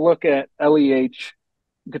 when I look at LEH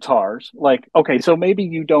guitars, like, okay, so maybe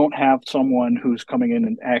you don't have someone who's coming in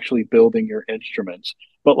and actually building your instruments,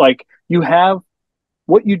 but like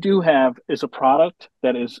what you do have is a product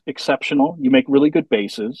that is exceptional. You make really good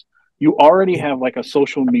basses. You already have like a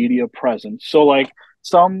social media presence. So like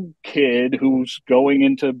some kid who's going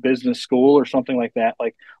into business school or something like that,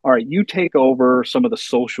 like, all right, you take over some of the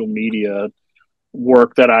social media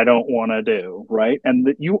work that I don't want to do, right? And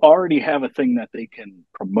that you already have a thing that they can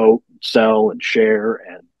promote, sell, and share,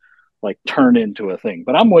 and like turn into a thing.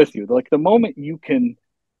 But I'm with you. Like, the moment you can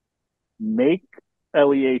make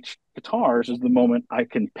LEH guitars is the moment I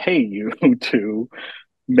can pay you to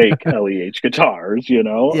make LEH guitars.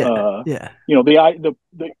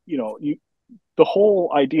 The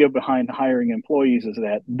whole idea behind hiring employees is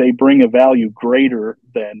that they bring a value greater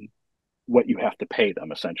than what you have to pay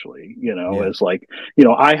them, essentially. Is like,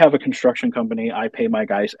 I have a construction company, I pay my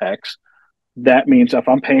guys X. That means if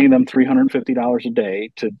I'm paying them $350 a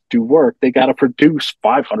day to do work, they got to produce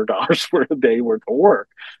 $500 worth a day worth of work.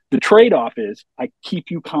 The trade-off is I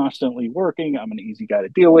keep you constantly working. I'm an easy guy to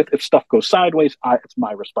deal with. If stuff goes sideways, it's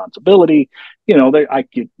my responsibility.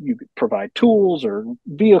 You provide tools or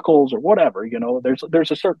vehicles or whatever.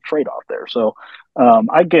 There's a certain trade-off there. So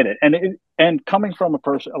I get it. And coming from a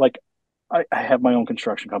person like, I have my own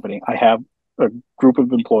construction company. I have a group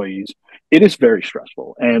of employees. It is very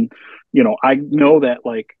stressful. And, I know that,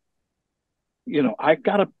 like,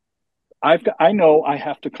 I know I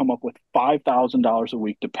have to come up with $5,000 a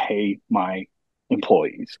week to pay my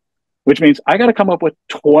employees, which means I got to come up with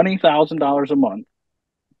 $20,000 a month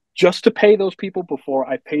just to pay those people before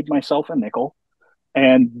I paid myself a nickel.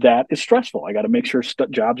 And that is stressful. I got to make sure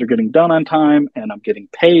jobs are getting done on time, and I'm getting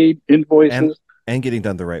paid invoices and getting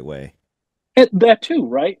done the right way. That too,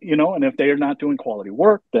 right? And if they are not doing quality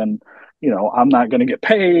work, then, I'm not going to get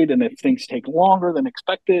paid. And if things take longer than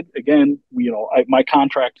expected, again, my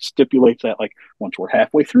contract stipulates that, like, once we're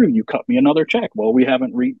halfway through, you cut me another check. Well, we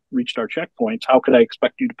haven't reached our checkpoints. How could I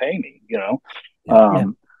expect you to pay me?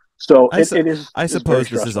 So it is. I suppose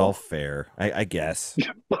this is all fair. I guess.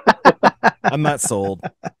 I'm not sold.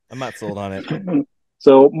 I'm not sold on it.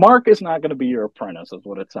 So Marc is not going to be your apprentice, is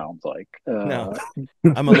what it sounds like. No,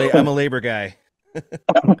 I'm a labor guy.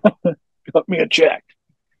 Cut me a check.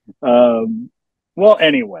 Well,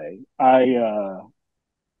 anyway, I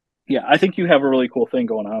think you have a really cool thing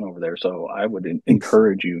going on over there. So I would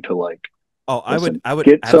encourage you to, like. Oh, I would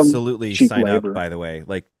absolutely sign up. By the way,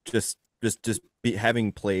 like just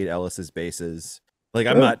having played Ellis's basses, Like,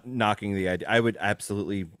 I'm not knocking the idea. I would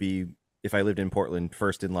absolutely be, if I lived in Portland,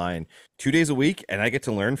 first in line 2 days a week, and I get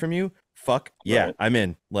to learn from you. Fuck yeah, Right. I'm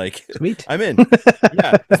in. Like, Sweet. I'm in.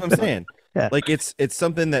 Yeah, that's what I'm saying. Yeah. Like, it's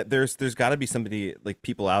something that there's got to be somebody, like,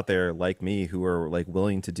 people out there like me who are like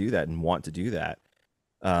willing to do that and want to do that.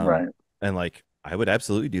 Right. And like, I would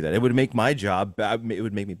absolutely do that. It would make my job. It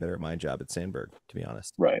would make me better at my job at Sandberg, to be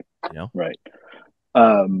honest. Right. You know. Right.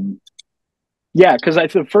 Yeah, because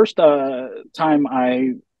the first time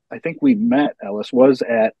I think we met, Ellis, was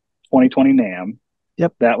at 2020 NAMM.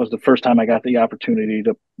 Yep. That was the first time I got the opportunity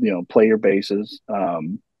to play your basses.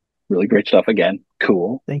 Really great stuff. Again,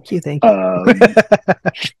 cool. Thank you.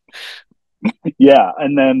 Yeah,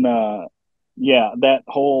 and then that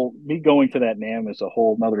whole me going to that NAMM is a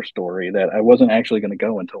whole nother story that I wasn't actually going to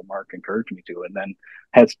go until Marc encouraged me to, and then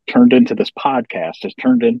has turned into this podcast, has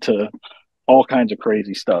turned into all kinds of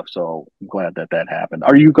crazy stuff. So I'm glad that happened.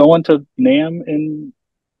 Are you going to NAMM in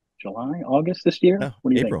July, August this year? No,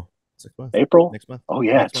 what do you April. think? April? Next month. Oh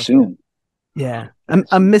yeah, it's soon. Yeah.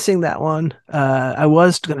 I'm missing that one. I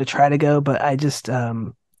was going to try to go, but I just I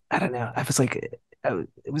don't know. I was like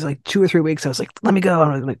it was like 2 or 3 weeks. I was like, let me go.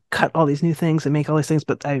 I'm going to cut all these new things and make all these things,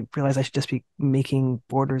 but I realized I should just be making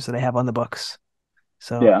orders that I have on the books.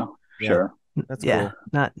 So yeah. Sure. That's cool.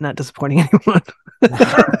 Not disappointing anyone.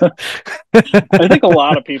 I think a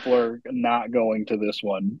lot of people are not going to this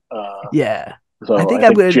one. Yeah. So I think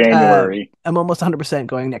I'm going January. I'm almost 100%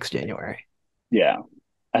 going next January. Yeah.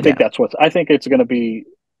 I think I think it's going to be,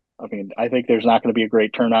 I think there's not going to be a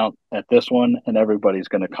great turnout at this one, and everybody's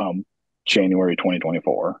going to come January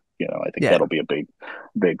 2024. I think that'll be a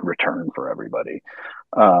big return for everybody.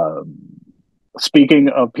 Speaking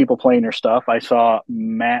of people playing your stuff, I saw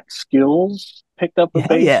Matt Skills picked up a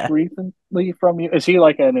bass recently from you. Is he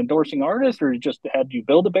like an endorsing artist, or just had you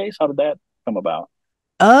build a bass? How did that come about?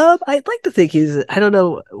 I'd like to think I don't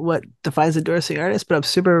know what defines endorsing artist, but I'm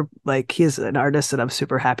super, like, he's an artist that I'm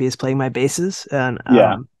super happy is playing my basses. And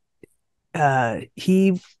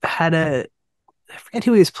he had I forget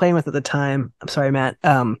who he was playing with at the time. I'm sorry, Matt.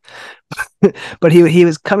 But he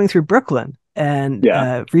was coming through Brooklyn and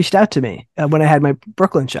reached out to me when I had my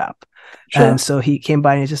Brooklyn shop. Sure. And so he came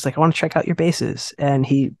by and he's just like, I want to check out your basses. And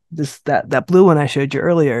that blue one I showed you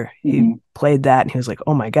earlier, he played that and he was like,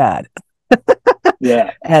 oh my God.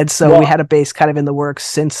 Yeah. And so we had a bass kind of in the works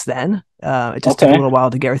since then. It just took a little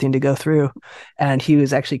while to get everything to go through. And he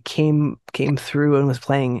was actually came through and was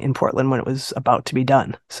playing in Portland when it was about to be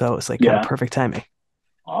done. So it was like kind of perfect timing.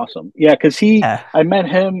 Awesome. Yeah, because I met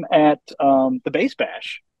him at the Bass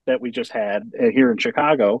Bash that we just had here in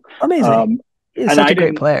Chicago. Amazing. He's such a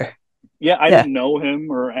great player. Yeah, I didn't know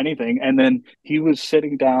him or anything. And then he was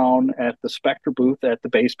sitting down at the Spectre booth at the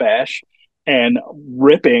Bass Bash and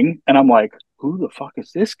ripping. And I'm like, who the fuck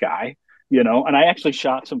is this guy? And I actually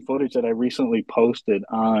shot some footage that I recently posted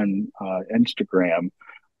on Instagram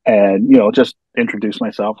and, just introduced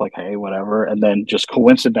myself like, hey, whatever. And then just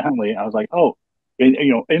coincidentally, I was like, oh,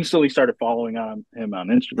 instantly started following on him on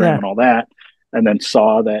Instagram and all that. And then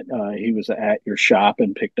saw that he was at your shop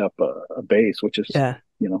and picked up a bass, which is,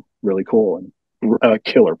 really cool, and a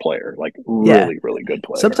killer player, like really, really good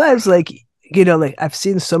player. Sometimes like I've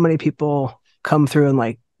seen so many people come through and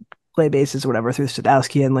like play basses or whatever through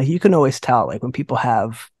Sadowsky, and like you can always tell like when people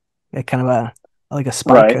have like kind of a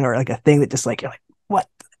spark or like a thing that just like you're like, what?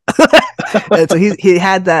 And so he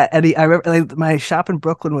had that, and I remember like, my shop in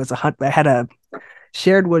Brooklyn was I had a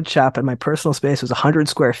shared wood shop, and my personal space was 100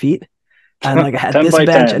 square feet, and like I had this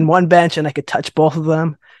bench 10. And one bench, and I could touch both of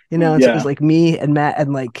them, and so it was like me and Matt,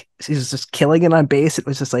 and like he was just killing it on bass. It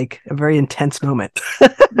was just like a very intense moment.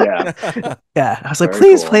 Yeah. I was like,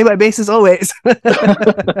 please play my basses always. I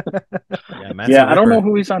don't know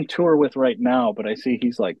who he's on tour with right now, but I see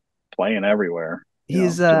he's like playing everywhere.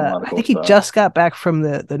 He's I think he just got back from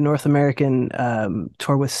the North American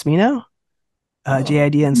tour with Smino,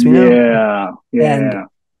 JID and Smino. And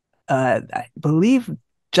I believe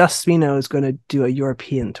just Smino is going to do a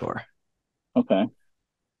European tour. Okay,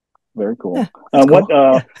 very cool.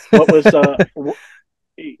 Cool.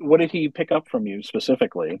 What did he pick up from you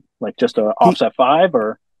specifically? Like just a offset 5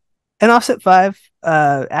 or an offset 5,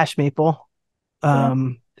 ash maple,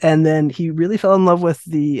 and then he really fell in love with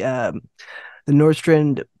the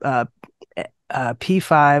Nordstrand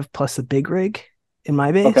P5 plus the big rig in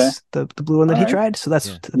my bass, the blue one that he tried. So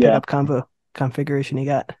that's the pickup combo configuration he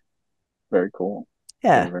got. Very cool.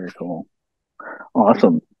 Yeah, very, very cool.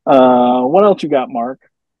 Awesome. What else you got, Marc?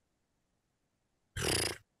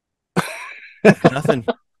 Nothing.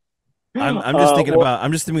 I'm just thinking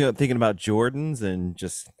about Jordans and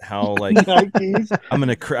just how like Nikes. I'm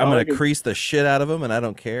gonna crease the shit out of them, and I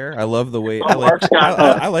don't care. I love the way Marc's got,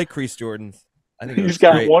 I like crease Jordans. I think he's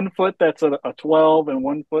got great. 1 foot that's a 12 and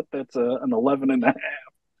 1 foot that's an 11 and a half.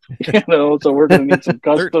 You know, so we're gonna need some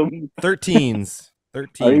custom 13s.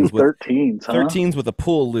 13s, huh? 13s with a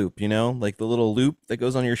pull loop, you know, like the little loop that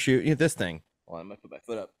goes on your shoe. You know, this thing. Well, I'm gonna put my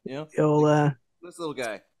foot up. You know, like this little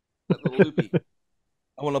guy, that little loopy.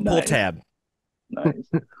 I want a pull tab. Nice.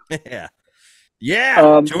 yeah.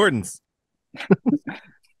 Jordans.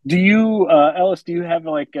 Do you, Ellis? Do you have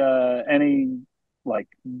like any like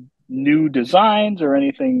new designs or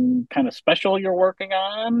anything kind of special you're working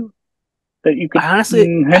on that you could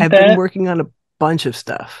honestly have been working on a bunch of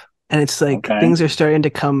stuff, and it's like things are starting to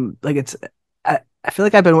come. Like I feel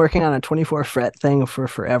like I've been working on a 24 fret thing for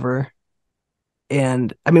forever,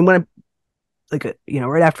 and I mean when I like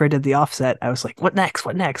right after I did the offset, I was like, what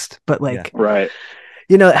next? But like, right,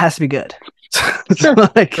 it has to be good. Sure.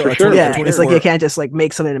 Like, for sure. Yeah, it's like you can't just like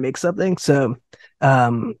make something to make something. So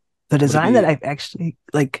the design that I've actually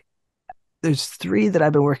like, there's 3 that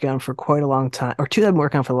I've been working on for quite a long time, or 2 that I've been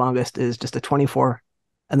working on for the longest is just a 24,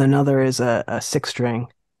 and then another is a 6-string.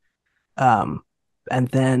 And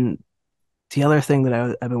then the other thing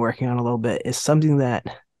that I've been working on a little bit is something that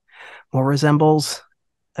more resembles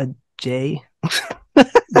a J.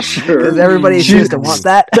 Sure. Because everybody seems to want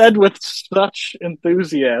that. Said with such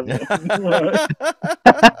enthusiasm. No.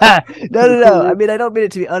 I mean, I don't mean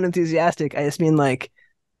it to be unenthusiastic. I just mean like,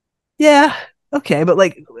 yeah, okay, but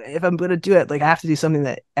like, if I'm going to do it, like, I have to do something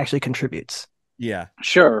that actually contributes. Yeah,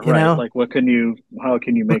 sure. Right. Like, how can you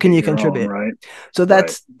make it contribute? Own, right. So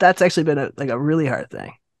that's actually been a really hard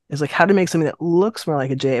thing. It's like how to make something that looks more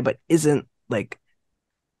like a J, but isn't like,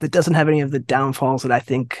 that doesn't have any of the downfalls that I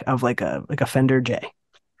think of like a Fender J.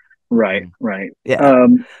 Right. Yeah.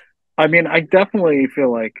 I mean, I definitely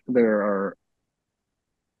feel like there are,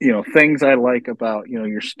 things I like about,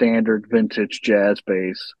 your standard vintage jazz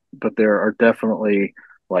bass, but there are definitely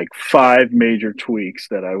like 5 major tweaks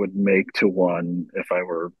that I would make to one if I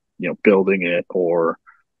were, building it or,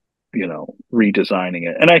 redesigning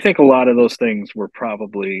it. And I think a lot of those things were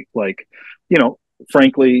probably like,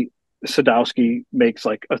 frankly, Sadowsky makes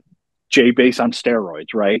like a J bass on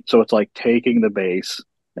steroids, right? So it's like taking the bass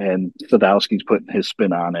and Sadowsky's putting his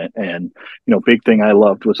spin on it. And, big thing I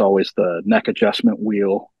loved was always the neck adjustment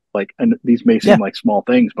wheel. Like, and these may seem like small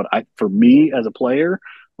things, but for me as a player,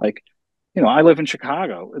 like, I live in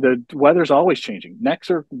Chicago. The weather's always changing. Necks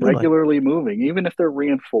are regularly moving, even if they're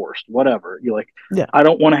reinforced, whatever. You're like, I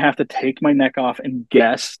don't want to have to take my neck off and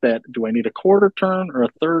guess that, do I need a quarter turn or a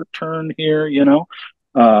third turn here?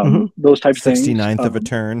 Those types of things. 69th of a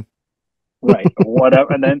turn. Right.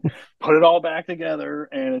 Whatever. And then put it all back together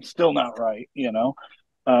and it's still not right,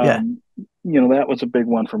 that was a big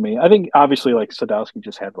one for me. I think obviously like Sadowsky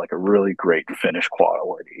just had like a really great finish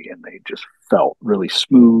quality and they just felt really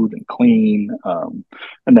smooth and clean. And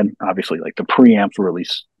then obviously like the preamps really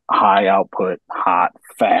high output, hot,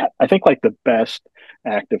 fat. I think like the best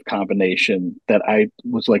active combination that I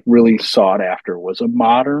was like really sought after was a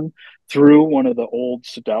modern through one of the old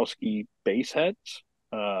Sadowsky bass heads.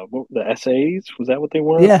 The SAs, was that what they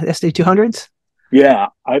were? Yeah, SD200s. Yeah,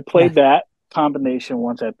 I played that combination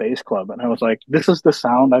once at Bass Club, and I was like, "This is the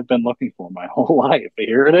sound I've been looking for my whole life.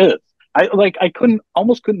 Here it is." I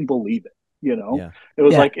almost couldn't believe it. It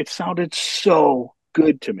was like it sounded so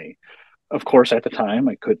good to me. Of course, at the time,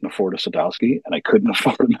 I couldn't afford a Sadowsky, and I couldn't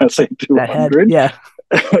afford an SA200. Yeah.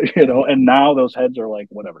 And now those heads are like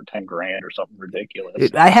whatever, $10,000 or something ridiculous.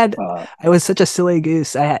 Dude, I was such a silly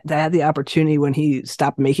goose. I had the opportunity when he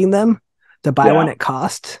stopped making them to buy one at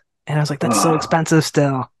cost, and I was like, "That's so expensive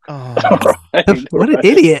still." Oh, what an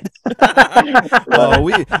idiot! Well,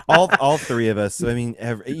 we all 3 of us. I mean,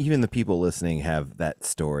 even the people listening have that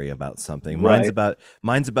story about something. Mine's about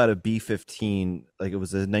a B15. Like it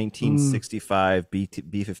was a 1965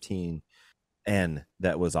 B15N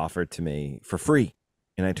that was offered to me for free.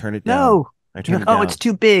 And I turned it down. No. I turned it down. It's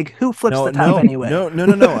too big. Who flips the top anyway? No.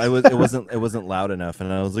 It wasn't loud enough,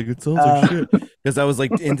 and I was like, it sounds like shit. Because I was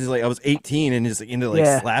like I was 18 and just into like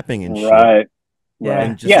slapping and shit. Right.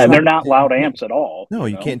 And they're not loud amps at all. No,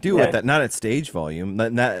 you can't do it. Not at stage volume.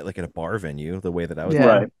 Not like at a bar venue. The way that I was.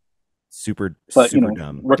 Right. Super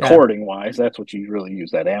dumb. Recording wise, that's what you really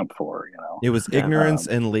use that amp for. It was ignorance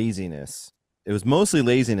and laziness. It was mostly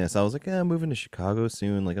laziness. I was like, I'm moving to Chicago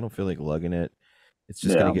soon. Like I don't feel like lugging it. It's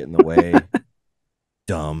just gonna get in the way.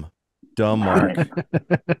 Dumb Marc.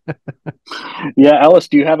 Yeah, Ellis,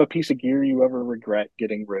 do you have a piece of gear you ever regret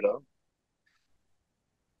getting rid of?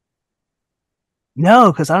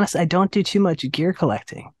 No, because honestly, I don't do too much gear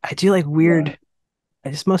collecting. I do like weird. Right.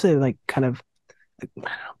 I just mostly like kind of like,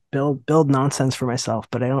 build nonsense for myself,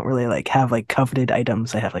 but I don't really like have like coveted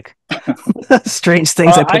items. I have like strange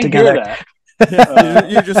things I put together. Hear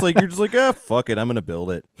that. You're just like, ah, fuck it, I'm gonna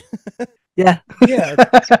build it. Yeah. Yeah,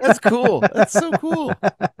 that's cool. That's so cool.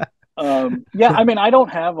 Yeah, I mean, I don't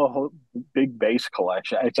have a whole big bass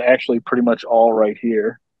collection. It's actually pretty much all right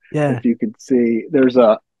here. Yeah. If you could see, there's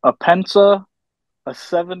a Pensa, a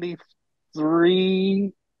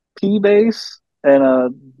 73 P bass, and a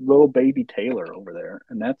little baby Taylor over there,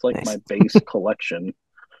 and that's like Nice. my bass collection.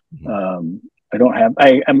 I don't have.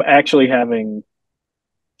 I'm actually having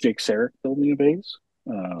Jake Sarek build me a bass.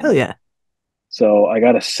 Hell yeah. So I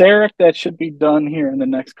got a Sarek that should be done here in the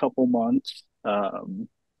next couple months. I'm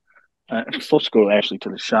supposed to go actually to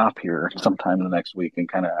the shop here sometime in the next week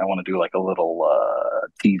and kind of I want to do like a little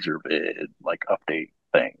teaser vid, like update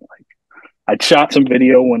thing. Like I shot some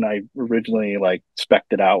video when I originally like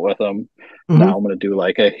spec'd it out with them. Mhm. Now I'm going to do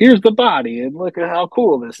like a here's the body and look at how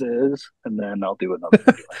cool this is, and then I'll do another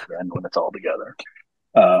video again when it's all together.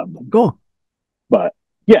 Cool. But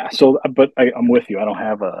yeah, so but I'm with you. I don't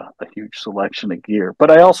have a huge selection of gear,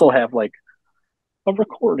 but I also have like a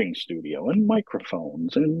recording studio and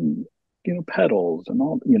microphones and pedals and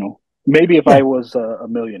all. Maybe if I was a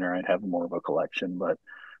millionaire, I'd have more of a collection, but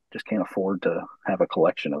just can't afford to have a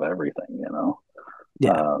collection of everything.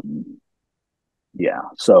 Yeah. Yeah.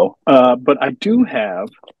 So, but I do have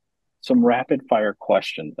some rapid fire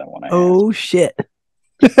questions I want to ask. Oh shit.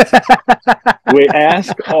 We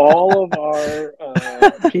ask all of our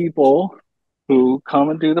people who come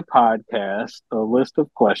and do the podcast a list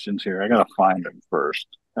of questions here. I gotta find them first.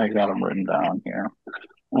 I got them written down here.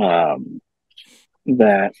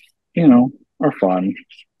 That are fun.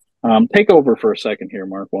 Take over for a second here,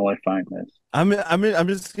 Mark, while I find this. I'm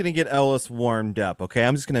just gonna get Ellis warmed up. Okay,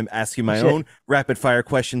 I'm just gonna ask you my own rapid fire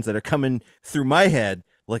questions that are coming through my head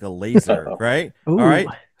like a laser. Right? Ooh. All right.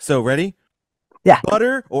 So ready? Yeah.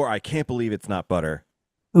 Butter or I can't believe it's not butter.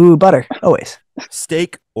 Ooh, butter always.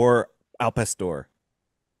 Steak or al pastor.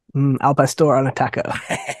 Al pastor on a taco.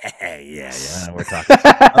 yeah, we're talking.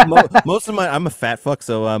 Most of I'm a fat fuck,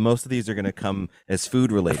 so most of these are gonna come as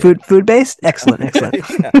food related. Food based. Excellent.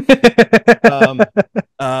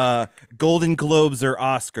 Golden Globes or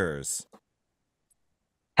Oscars.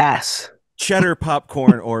 Pass. Cheddar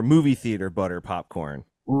popcorn or movie theater butter popcorn.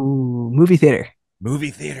 Ooh, movie theater.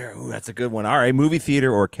 Movie theater. Ooh, that's a good one. All right, movie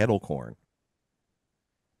theater or kettle corn.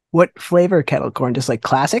 What flavor kettle corn? Just like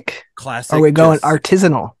classic? Classic. Or are we going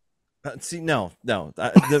artisanal? No.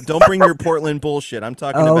 Don't bring your Portland bullshit. I'm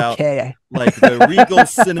talking about like the Regal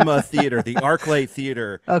Cinema Theater, the ArcLight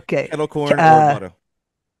Theater. Okay. Kettle corn or butter?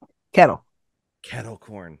 Kettle. Kettle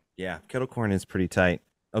corn. Yeah, kettle corn is pretty tight.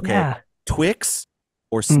 Okay. Yeah. Twix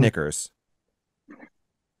or Snickers?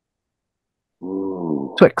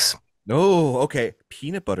 Ooh. Twix. Oh, okay.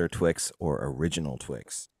 Peanut butter Twix or original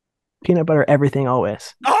Twix? Peanut butter, everything,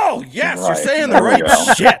 always. Oh, yes, right. You're saying the right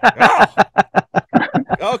shit. Oh.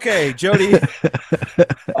 Okay, Jody.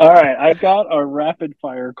 All right, I've got our rapid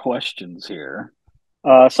fire questions here.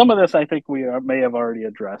 Some of this I think we may have already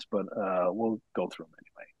addressed, but we'll go through them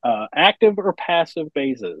anyway. Active or passive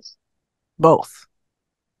bases? Both.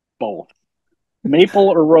 Maple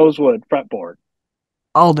or rosewood fretboard?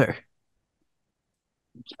 Alder.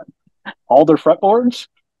 Alder fretboards?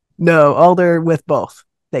 No, alder with both.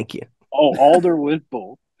 Thank you. Oh, alder with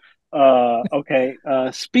both. Okay.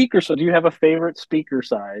 Speaker. So do you have a favorite speaker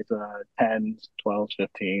size? 10s, 12s,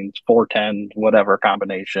 15s, 410s, whatever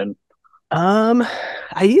combination.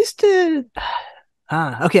 I used to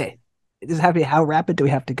okay. Just happy. How rapid do we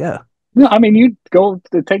have to go? No, I mean you go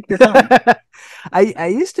to take your time. I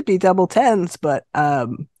used to be double 10s, but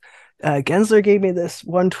Gensler gave me this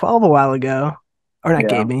 112 a while ago. Or not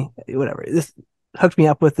gave me, whatever. This hooked me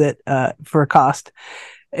up with it for a cost.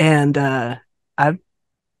 And I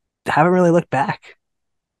haven't really looked back.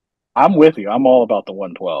 I'm with you. I'm all about the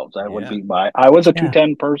 112s. That would be I was a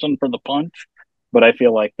 210 person for the punch, but I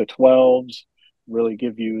feel like the 12s really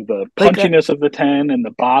give you the punchiness of the 10 and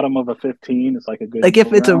the bottom of a 15. It's like a good, like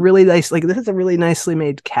if it's a really nice, like this is a really nicely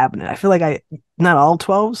made cabinet. I feel like not all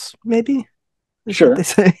 12s, maybe. Sure. They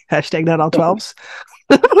say hashtag not all 12s.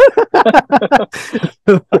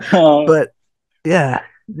 But yeah.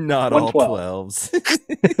 Not all 12s.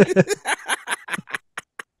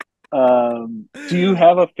 Do you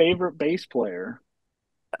have a favorite bass player?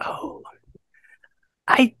 Oh,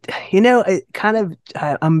 it kind of,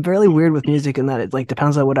 I'm really weird with music in that it like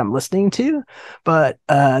depends on what I'm listening to. But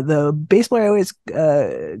the bass player I always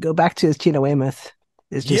go back to is Tina Weymouth.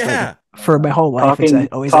 Is just like for my whole life.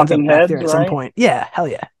 It always ends up back there at some point. Yeah, hell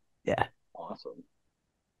yeah. Yeah. Awesome.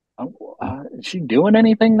 Is she doing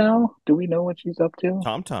anything now? Do we know what she's up to?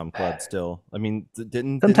 Tom Tom Club still. I mean,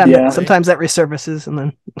 sometimes that resurfaces and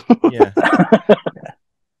then yeah.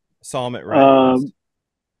 Saw him at right.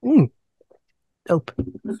 Dope.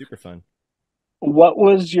 Super fun. What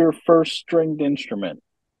was your first stringed instrument?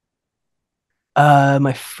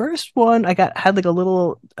 My first one had like a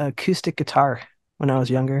little acoustic guitar when I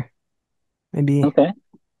was younger. Maybe. Okay.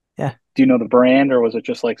 Yeah. Do you know the brand, or was it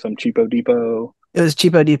just like some cheapo depot? It was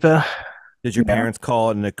cheapo depot. Did your parents call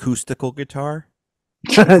it an acoustical guitar?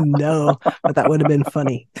 No, but that would have been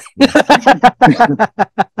funny.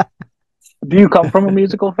 Do you come from a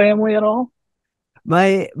musical family at all?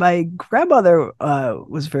 My grandmother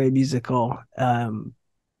was very musical,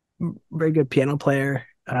 very good piano player,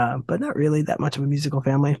 but not really that much of a musical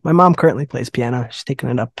family. My mom currently plays piano. She's taking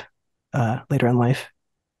it up later in life.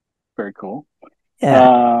 Very cool.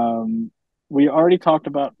 Yeah. We already talked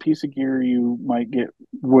about piece of gear you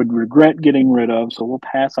would regret getting rid of, so we'll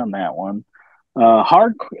pass on that one.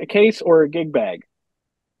 Hard case or a gig bag?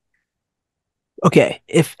 Okay,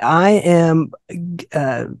 if I am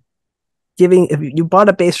if you bought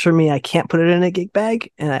a bass for me, I can't put it in a gig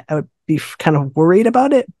bag, and I would be kind of worried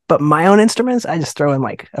about it. But my own instruments, I just throw in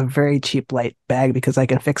like a very cheap light bag because I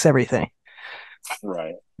can fix everything.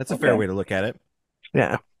 Right. That's a fair way to look at it.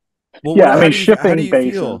 Yeah. Well, yeah, shipping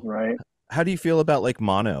basses, right? How do you feel about like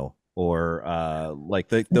mono or like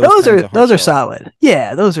those are solid?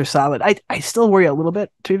 Yeah, those are solid. I still worry a little bit,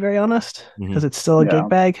 to be very honest, because it's still a gig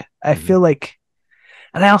bag. I feel like,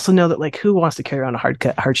 and I also know that like who wants to carry around a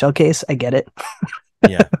hard shell case? I get it.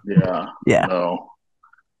 Yeah. Yeah. No,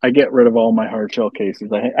 I get rid of all my hard shell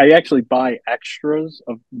cases. I actually buy extras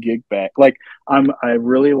of gig bag. Like I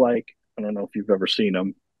really like. I don't know if you've ever seen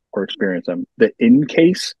them or experienced them. The in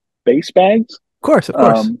case bass bags. Of course.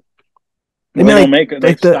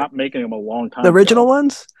 They stopped making them a long time The original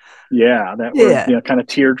ones? Yeah, that were kind of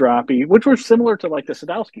teardroppy, which were similar to like the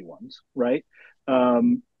Sadowsky ones, right?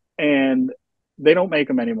 And they don't make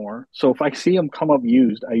them anymore. So if I see them come up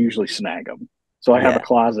used, I usually snag them. So I have a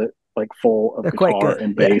closet like full of guitar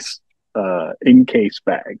and bass in case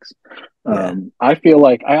bags. I feel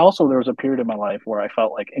like there was a period in my life where I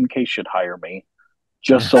felt like In Case should hire me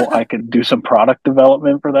just so I could do some product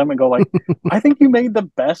development for them and go like, I think you made the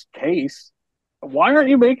best case. Why aren't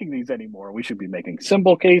you making these anymore? We should be making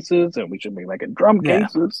cymbal cases and we should be making drum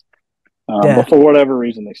cases. But for whatever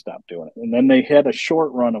reason, they stopped doing it. And then they had a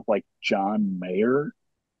short run of like John Mayer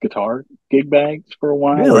guitar gig bags for a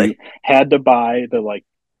while. Really? You had to buy the like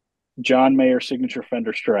John Mayer signature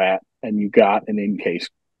Fender Strat and you got an in-case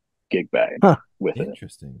gig bag with it.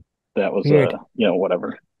 Interesting. That was,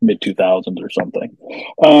 whatever, mid-2000s or something.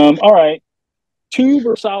 All right. Tube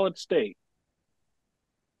or solid state?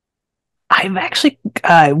 I'm actually,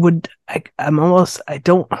 I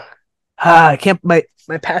can't, my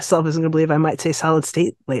past self isn't going to believe I might say solid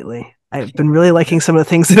state lately. I've been really liking some of the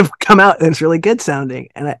things that have come out and it's really good sounding.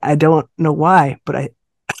 And I don't know why, but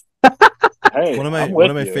Hey, one of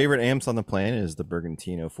my favorite amps on the planet is the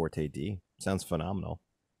Bergantino Forte D. Sounds phenomenal.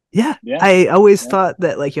 Yeah. I always thought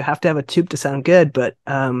that like you have to have a tube to sound good, but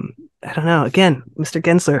I don't know. Again, Mr.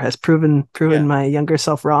 Gensler has proven my younger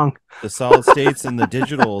self wrong. The solid states and the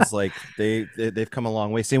digitals, like they've come a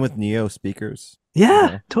long way. Same with Neo speakers.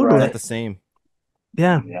 Yeah, totally. Not the same.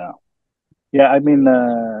 Yeah. I mean,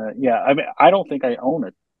 I don't think I own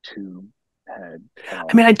a tube head.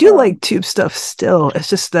 I mean, I do like tube stuff still. It's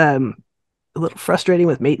just a little frustrating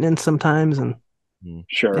with maintenance sometimes, and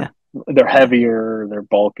they're heavier, they're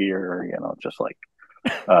bulkier, just like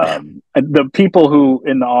the people who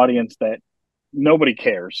in the audience that nobody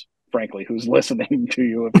cares, frankly, who's listening to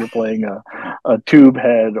you if you're playing a tube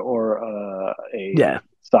head or a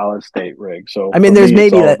solid state rig. So I mean, there's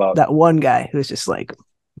maybe that one guy who's just like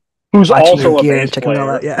who's also a bass player. All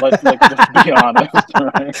that. Yeah. Let's be honest,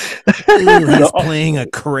 right? He's playing a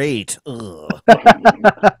crate.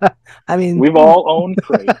 I mean, we've all owned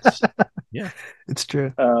crates. Yeah, it's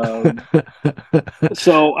true.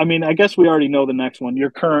 So, I mean, I guess we already know the next one. Your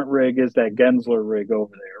current rig is that Gensler rig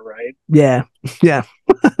over there, right? Yeah.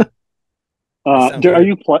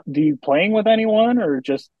 Do you playing with anyone or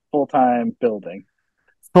just full time building?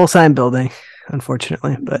 Full time building,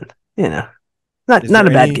 unfortunately, but not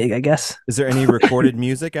a bad gig, I guess. Is there any recorded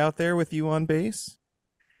music out there with you on bass?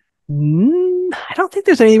 I don't think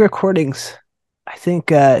there's any recordings. I think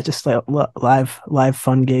just like live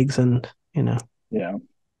fun gigs and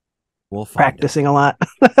we'll find practicing a lot.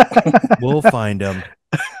 We'll find them.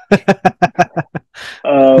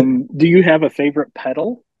 Do you have a favorite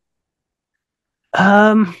pedal?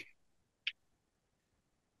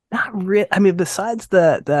 Not really. I mean, besides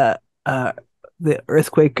the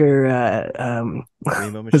Earthquaker,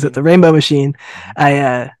 Rainbow was it Machine? the Rainbow Machine?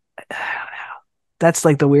 I that's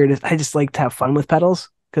like the weirdest. I just like to have fun with pedals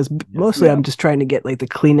because mostly I'm just trying to get like the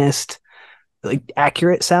cleanest, like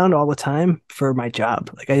accurate sound all the time for my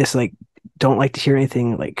job. Like I just like don't like to hear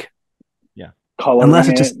anything like coloring unless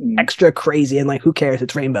it's just extra crazy and like who cares?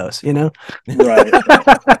 It's rainbows, you know? Right.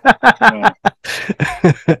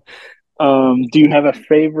 Do you have a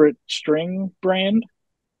favorite string brand?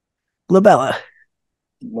 Labella.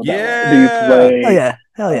 Yeah. Do you play? Oh yeah,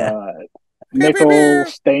 hell yeah. Nickel,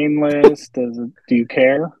 stainless. Do you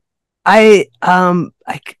care? I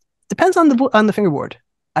depends on the fingerboard.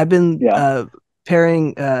 I've been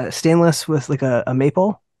pairing stainless with like a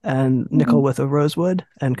maple and nickel with a rosewood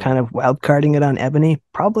and kind of wild carding it on ebony.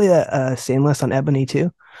 Probably a stainless on ebony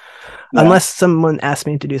too, unless someone asks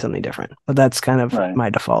me to do something different. But that's kind of my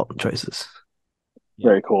default choices.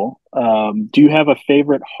 Very cool. Do you have a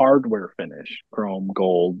favorite hardware finish? Chrome,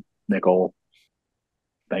 gold, nickel,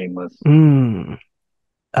 stainless,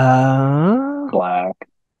 black.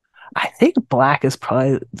 I think black is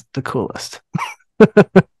probably the coolest.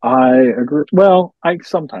 I agree. Well, I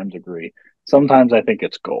sometimes agree. Sometimes I think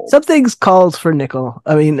it's gold. Some things calls for nickel.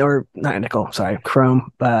 I mean, or not nickel. Sorry,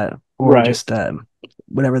 chrome. Or just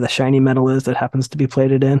whatever the shiny metal is that happens to be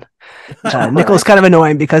plated in. Nickel is kind of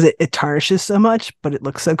annoying because it tarnishes so much, but it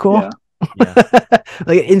looks so cool. Yeah.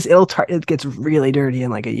 Like it gets really dirty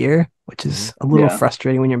in like a year, which is a little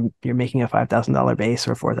frustrating when you're making a $5,000 bass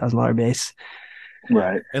or $4,000 bass.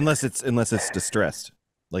 Right. Unless it's distressed,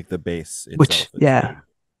 like the bass itself.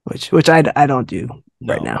 Which I don't do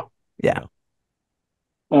right now. Yeah.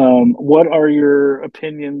 What are your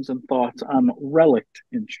opinions and thoughts on relict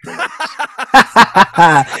instruments?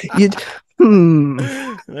 You don't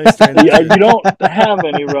have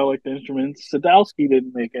any relict instruments. Sadowsky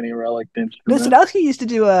didn't make any relict instruments. No, Sadowsky used to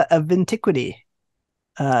do a vintiquity.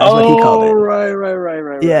 What he called it.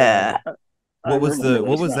 Right. Yeah. What was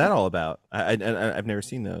that all about? I've never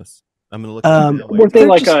seen those. I'm gonna look.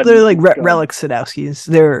 They're like relic Sadowskis.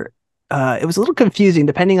 It was a little confusing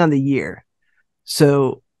depending on the year.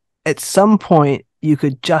 So at some point you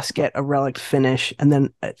could just get a relic finish, and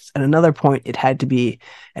then at another point it had to be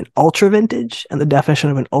an ultra vintage, and the definition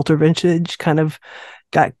of an ultra vintage kind of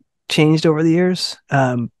got changed over the years.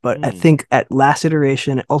 But I think at last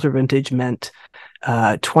iteration, ultra vintage meant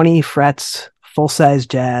 20 frets, full size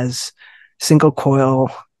jazz, single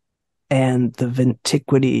coil, and the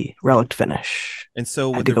vintiquity relic finish. And so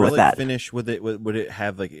with the relic finish, would it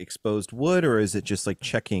have like exposed wood, or is it just like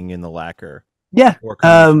checking in the lacquer? Yeah.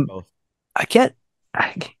 I can't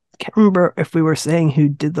remember if we were saying who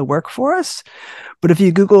did the work for us, but if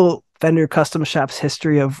you Google Fender Custom Shop's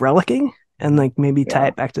history of relicking and like maybe tie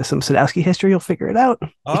it back to some Sadowsky history, you'll figure it out.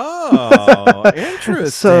 Oh, interesting.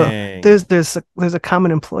 So there's a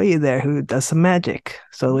common employee there who does some magic.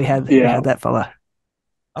 So we had that fella.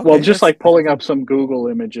 Okay, well, just like pulling up some Google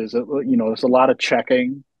images, there's a lot of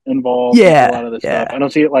checking involved. Yeah, a lot of this stuff. I don't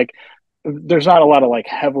see it like there's not a lot of like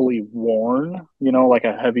heavily worn, like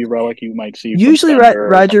a heavy relic you might see. Usually,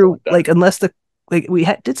 Roger, like unless we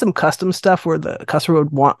did some custom stuff where the customer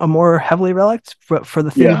would want a more heavily relic. For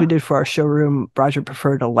the things we did for our showroom, Roger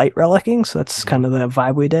preferred a light relicking, so that's kind of the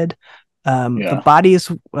vibe we did. The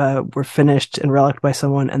bodies were finished and reliced by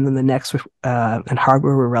someone, and then the necks and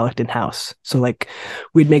hardware were reliced in house. So like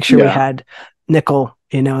we'd make sure we had nickel,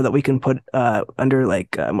 that we can put under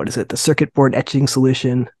like the circuit board etching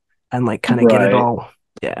solution, and like kind of get it all.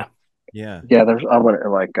 Yeah. There's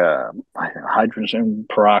like hydrogen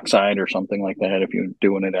peroxide or something like that. If you're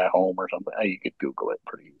doing it at home or something, you could Google it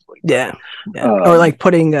pretty easily. Or like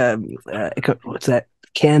putting what's that,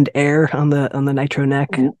 canned air on the nitro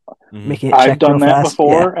neck. Making it I've done that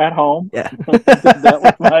before at home. Yeah. That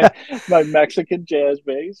was my Mexican jazz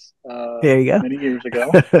bass. There you go. Many years ago.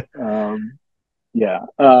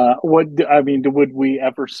 Would we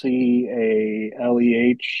ever see a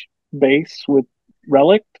LEH bass with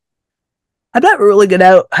relic? I'm not ruling it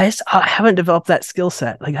out. I haven't developed that skill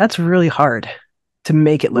set. Like that's really hard to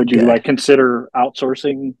make it look good. Would you consider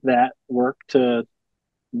outsourcing that work to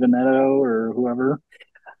Veneto or whoever?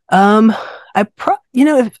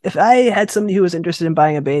 If I had somebody who was interested in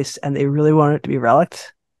buying a bass and they really wanted it to be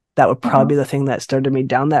relict, that would probably be the thing that started me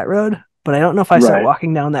down that road. But I don't know if I start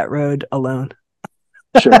walking down that road alone.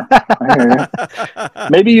 Sure. I hear you.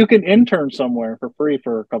 Maybe you can intern somewhere for free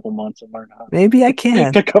for a couple months and learn how. Maybe I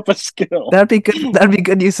can pick up a skill. That'd be good. That'd be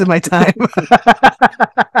good use of my time.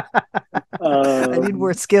 I need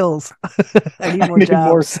more skills. I need more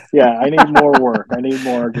jobs. I need more work. I need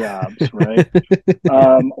more jobs, right?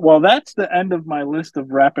 Well, that's the end of my list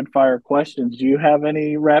of rapid fire questions. Do you have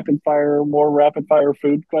any more rapid fire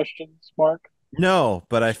food questions, Marc? No,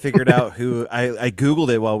 but I figured out who I Googled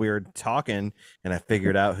it while we were talking, and I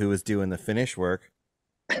figured out who was doing the finish work.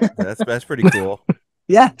 That's pretty cool.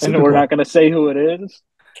 Yeah, and we're not going to say who it is.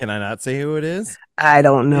 Can I not say who it is? I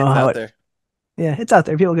don't know it's how out there. Yeah, it's out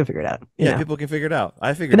there. People can figure it out. Yeah, people can figure it out.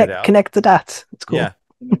 I figured it out. Connect the dots. It's cool. Yeah.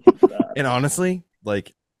 And honestly,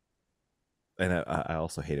 like, and I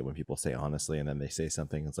also hate it when people say honestly and then they say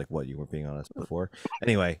something. It's like, what, you weren't being honest before?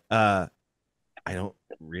 Anyway, I don't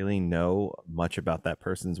really know much about that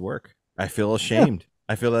person's work. I feel ashamed.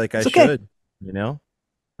 I feel like I should, you know?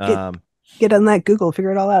 Get on that Google,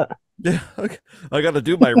 figure it all out. Yeah, I got to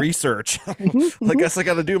do my research. I guess I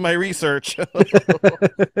got to do my research. No,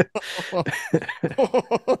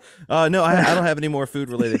 I don't have any more food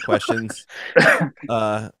related questions.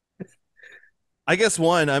 I guess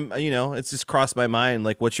one, it's just crossed my mind.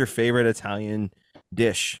 Like, what's your favorite Italian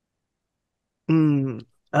dish? That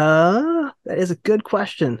is a good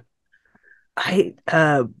question. I'm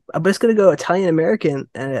just gonna go Italian American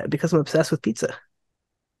because I'm obsessed with pizza.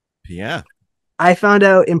 Yeah. I found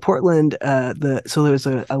out in Portland, so there was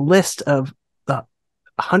a list of the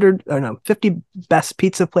 50 best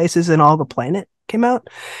pizza places in all the planet came out,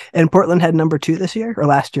 and Portland had number 2 this year or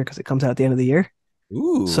last year because it comes out at the end of the year.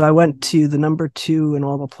 Ooh. So I went to the number 2 in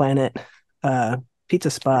all the planet pizza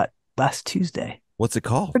spot last Tuesday. What's it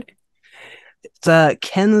called? It's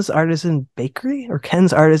Ken's Artisan Bakery or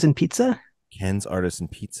Ken's Artisan Pizza. Ken's Artisan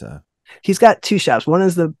Pizza. He's got 2 shops. One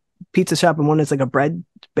is the pizza shop and one is like a bread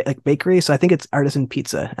bakery. So I think it's Artisan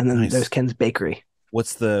Pizza, and then there's Ken's Bakery.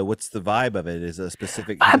 What's the vibe of it? Is it a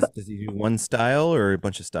specific? Does he do one style or a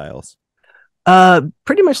bunch of styles?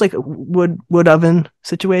 Pretty much like a wood oven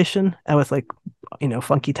situation, and with like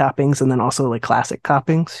funky toppings, and then also like classic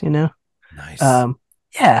toppings. Nice.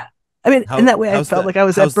 Yeah. I mean, in that way, I felt like I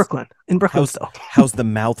was at Brooklyn. In Brooklyn still. How's the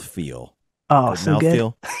mouth feel? Oh, so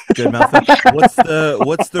good. Good mouth feel.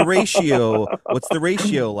 What's the ratio? What's the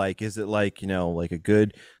ratio like? Is it like like a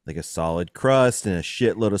good, like a solid crust and a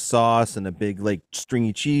shitload of sauce and a big like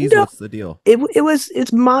stringy cheese? No, what's the deal?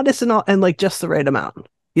 It's modest and all, and like just the right amount.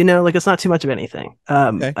 Like it's not too much of anything.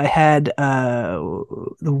 Okay. I had so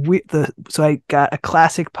I got a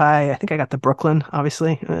classic pie. I think I got the Brooklyn,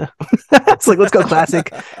 obviously. It's like, let's go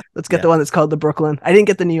classic. Let's get the one that's called the Brooklyn. I didn't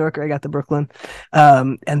get the New Yorker. I got the Brooklyn.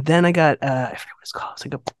 And then I got I forget what it's called. It's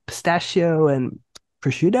like a pistachio and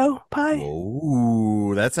prosciutto pie.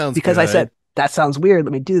 Ooh, that sounds because good. I said that sounds weird.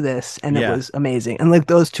 Let me do this, and it was amazing. And like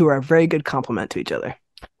those two are a very good complement to each other.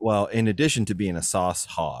 Well, in addition to being a sauce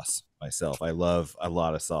hoss myself, I love a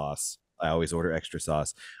lot of sauce. I always order extra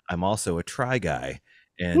sauce. I'm also a try guy,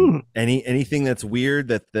 and anything that's weird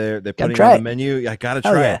that they're putting on the menu, I gotta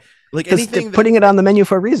try it. Like anything, putting it on the menu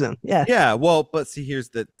for a reason. Yeah, yeah. Well, but see,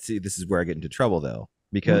 this is where I get into trouble though,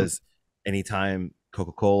 because anytime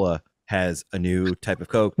Coca-Cola has a new type of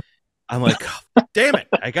Coke, I'm like, oh, damn it,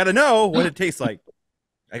 I gotta know what it tastes like.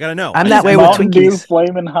 I gotta know. I'm that way with Twinkies.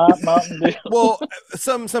 Flaming hot Mountain Dew. Well,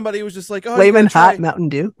 somebody was just like, "Oh, flaming hot Mountain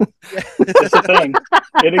Dew." That's the thing.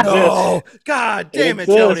 It exists. Oh, God damn it,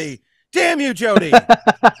 Jody! Damn you, Jody!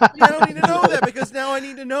 I don't need to know that because now I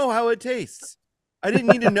need to know how it tastes. I didn't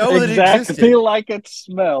need to know that it existed. Exactly like it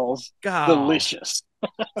smells. God. Delicious.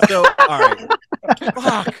 So, all right.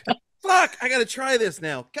 Fuck! I gotta try this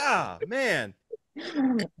now. God, man.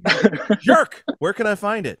 Jerk. Where can I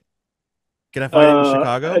find it? Can I find it in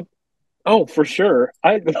Chicago? Oh, for sure.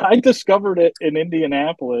 I discovered it in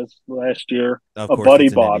Indianapolis last year. Of a course, buddy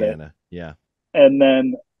bought it. Yeah. And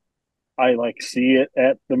then I see it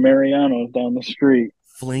at the Mariano's down the street.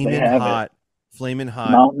 Flaming hot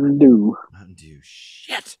Mountain Dew.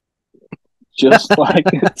 Shit. Just like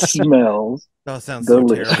it smells. Oh, it sounds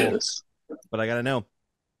delicious. So terrible. But I gotta know.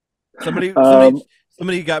 Somebody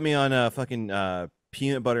got me on fucking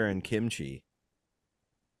peanut butter and kimchi.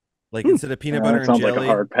 Like instead of peanut butter and jelly. Sounds like a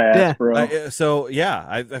hard pass, bro.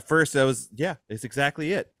 At first I was, it's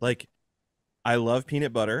exactly it. Like, I love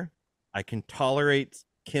peanut butter. I can tolerate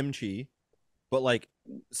kimchi, but like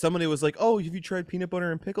somebody was like, "Oh, have you tried peanut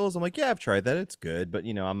butter and pickles?" I'm like, "Yeah, I've tried that. It's good, but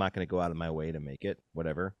I'm not going to go out of my way to make it.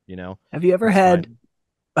 Whatever, Have you ever had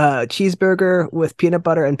cheeseburger with peanut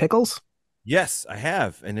butter and pickles? Yes, I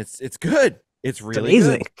have, and it's good. It's really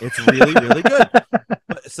amazing. Good. It's really, really good.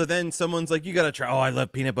 So then someone's like, "You got to try." Oh, I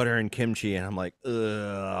love peanut butter and kimchi, and I'm like,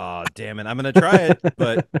 "Ugh, damn it, I'm gonna try it,"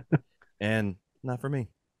 but not for me.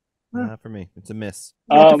 Not for me. It's a miss.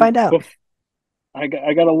 You have to find out. I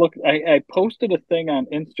gotta look. I posted a thing on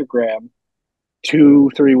Instagram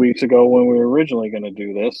 2-3 weeks ago when we were originally going to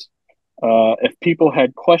do this. If people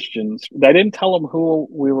had questions, I didn't tell them who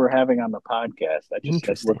we were having on the podcast. I just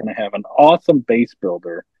said we're going to have an awesome base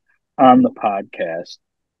builder on the podcast.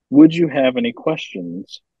 Would you have any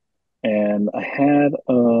questions? And I had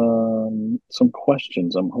some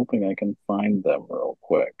questions. I'm hoping I can find them real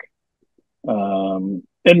quick. In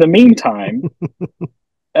the meantime,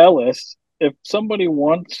 Ellis, if somebody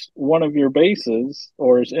wants one of your bases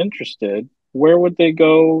or is interested, where would they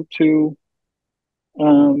go to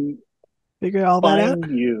figure all that out?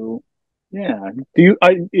 find you? Yeah.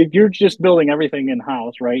 If you're just building everything in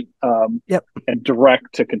house, right? Yep. And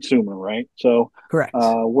direct to consumer, right? So correct.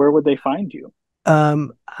 Where would they find you?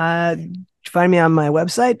 Find me on my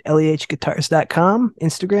website, lehguitars.com,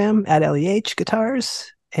 Instagram @lehguitars.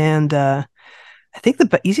 And I think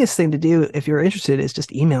the easiest thing to do if you're interested is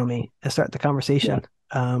just email me and start the conversation.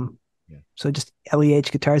 Yeah. So just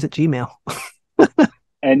lehguitars@gmail.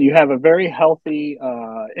 And you have a very healthy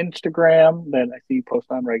Instagram that I see you post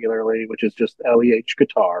on regularly, which is just LEH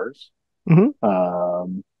Guitars.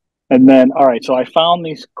 Mm-hmm. And then, all right, so I found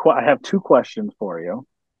these. I have 2 questions for you.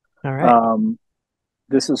 All right.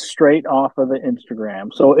 This is straight off of the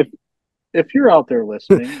Instagram. So if you're out there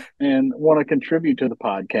listening and want to contribute to the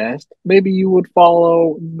podcast, maybe you would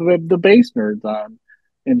follow the Bass Nerds on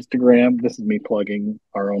Instagram. This is me plugging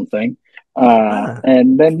our own thing.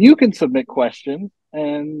 And then you can submit questions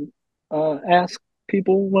and ask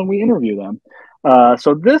people when we interview them.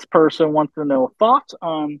 So this person wants to know thoughts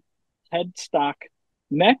on headstock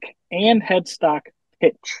neck and headstock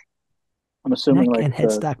pitch. I'm assuming neck and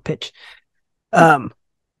headstock pitch.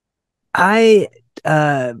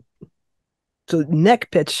 So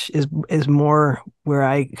neck pitch is more where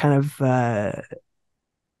I kind of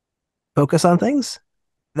focus on things.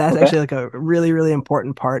 That's actually like a really, really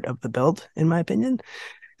important part of the build, in my opinion,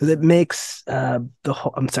 because it makes the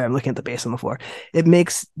whole. I'm sorry, I'm looking at the bass on the floor. It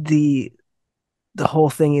makes the whole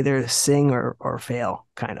thing either sing or fail,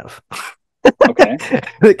 kind of. Okay.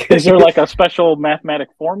 Is there like a special mathematic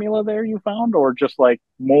formula there you found, or just like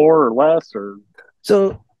more or less, or?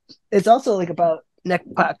 So it's also like about neck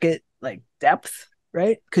pocket like depth,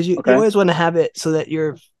 right? Because you always want to have it so that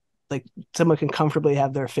you're like someone can comfortably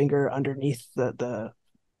have their finger underneath the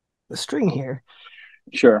string here.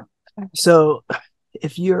 Sure. So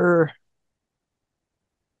if you're,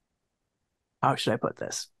 how should I put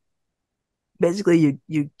this? Basically,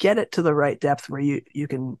 you get it to the right depth where you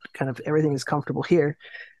can kind of, everything is comfortable here.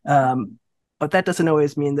 But that doesn't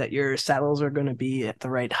always mean that your saddles are going to be at the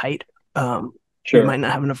right height. You might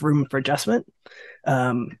not have enough room for adjustment.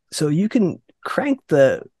 So you can crank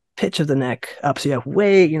the pitch of the neck up so you have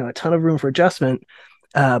a ton of room for adjustment.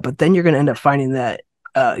 But then you're going to end up finding that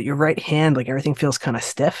your right hand, like everything feels kind of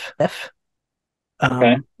stiff.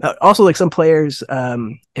 Also, like some players,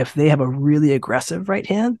 if they have a really aggressive right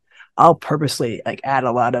hand, I'll purposely like add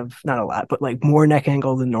not a lot, but like more neck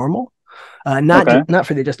angle than normal. Not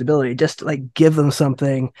for the adjustability, just to, like give them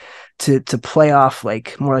something to play off,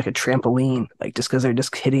 like more like a trampoline, like just because they're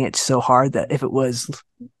just hitting it so hard that if it was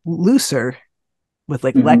looser with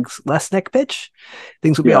like less neck pitch,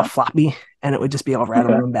 things would be all floppy and it would just be all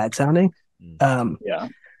rattling and bad sounding. But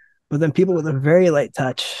then people with a very light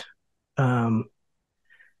touch, you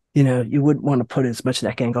wouldn't want to put as much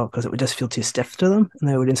neck angle because it would just feel too stiff to them and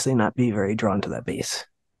they would instantly not be very drawn to that bass.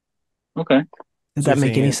 Okay. Does that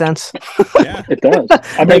make any sense? Yeah, it does.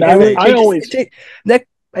 I mean, I always neck.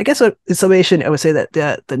 I guess in summation, I would say that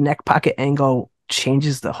the neck pocket angle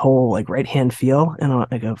changes the whole like right hand feel in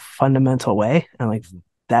a fundamental way, and like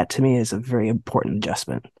that to me is a very important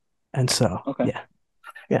adjustment. And so,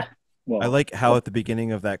 yeah. Well, I like how at the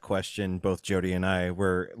beginning of that question, both Jody and I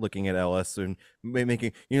were looking at Ellis and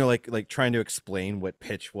making, like trying to explain what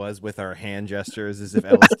pitch was with our hand gestures as if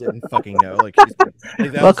Ellis didn't fucking know. Like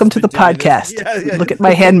welcome to the podcast. Yeah. Look at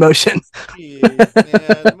my hand motion. Man,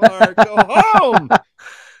 Marc, go home.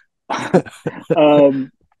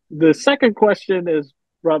 The second question is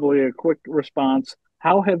probably a quick response.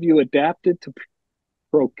 How have you adapted to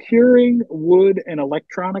procuring wood and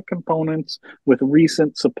electronic components with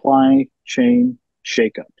recent supply chain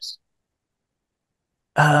shakeups?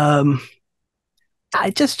 I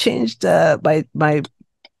just changed my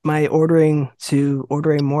ordering to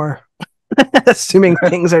ordering more, assuming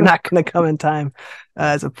things are not going to come in time,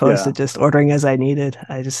 as opposed to just ordering as I needed.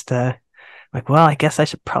 I just I guess I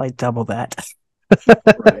should probably double that.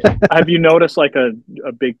 Right. Have you noticed like a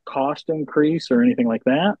big cost increase or anything like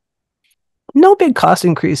that? No big cost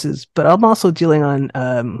increases, but I'm also dealing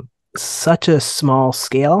on such a small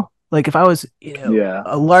scale. Like if I was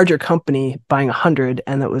a larger company buying 100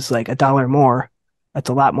 and it was like $1 more, That's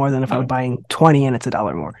a lot more than if I was buying 20 and it's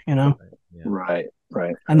 $1 more, you know? Yeah. Right.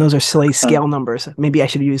 And those are silly scale numbers. Maybe I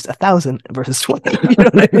should have used 1,000 versus 20. You know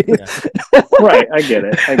what I mean? Yeah. Right. I get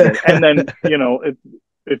it. And then, you know,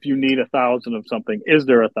 if you need 1,000 of something, is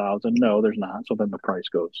there 1,000? No, there's not. So then the price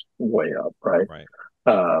goes way up, right? Right.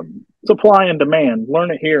 Supply and demand. Learn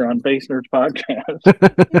it here on Base Nerds Podcast.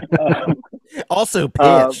 Also,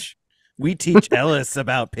 pitch. We teach Ellis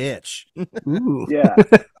about pitch. Ooh. Yeah.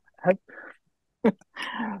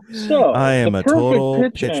 So I am a total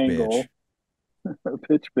pitch angle.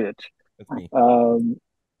 bitch. Pitch. That's me.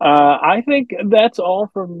 I think that's all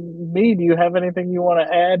from me. Do you have anything you want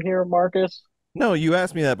to add here, Marcus? No, you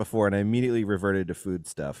asked me that before, and I immediately reverted to food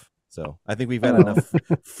stuff. So I think we've had enough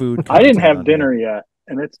food. I didn't have dinner yet,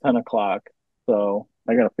 and it's 10 o'clock, so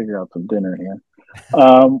I got to figure out some dinner here.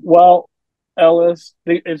 Well, Ellis,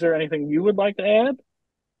 is there anything you would like to add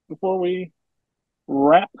before we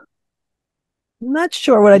wrap? I'm not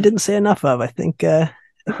sure what I didn't say enough of. I think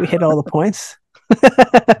we hit all the points.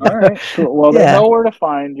 All right, cool. Well, they know where to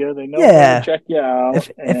find you. They know where to check you out.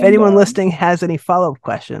 If anyone listening has any follow-up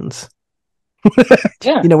questions,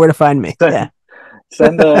 you know where to find me.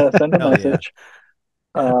 Send a message.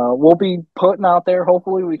 We'll be putting out there.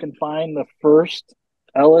 Hopefully, we can find the first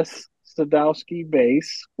Ellis Sadowsky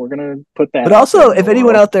base. We're gonna put that. But also, if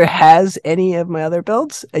anyone out there has any of my other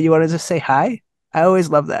builds and you want to just say hi, I always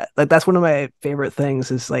love that. Like, that's one of my favorite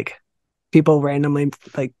things is like people randomly,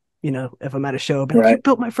 like, you know, if I'm at a show, be like, you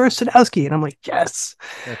built my first Sadowsky, and I'm like, yes,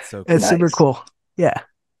 that's so cool. It's super cool. Yeah,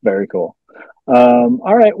 very cool.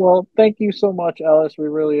 All right, well, thank you so much, Ellis. We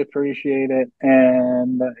really appreciate it,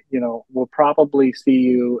 and you know, we'll probably see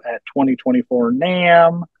you at 2024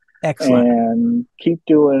 NAMM. Excellent. And keep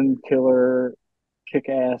doing killer,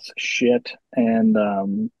 kick-ass shit.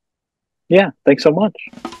 And yeah, thanks so much.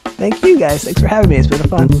 Thank you, guys. Thanks for having me. It's been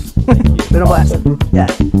fun. It's been a blast. Yeah.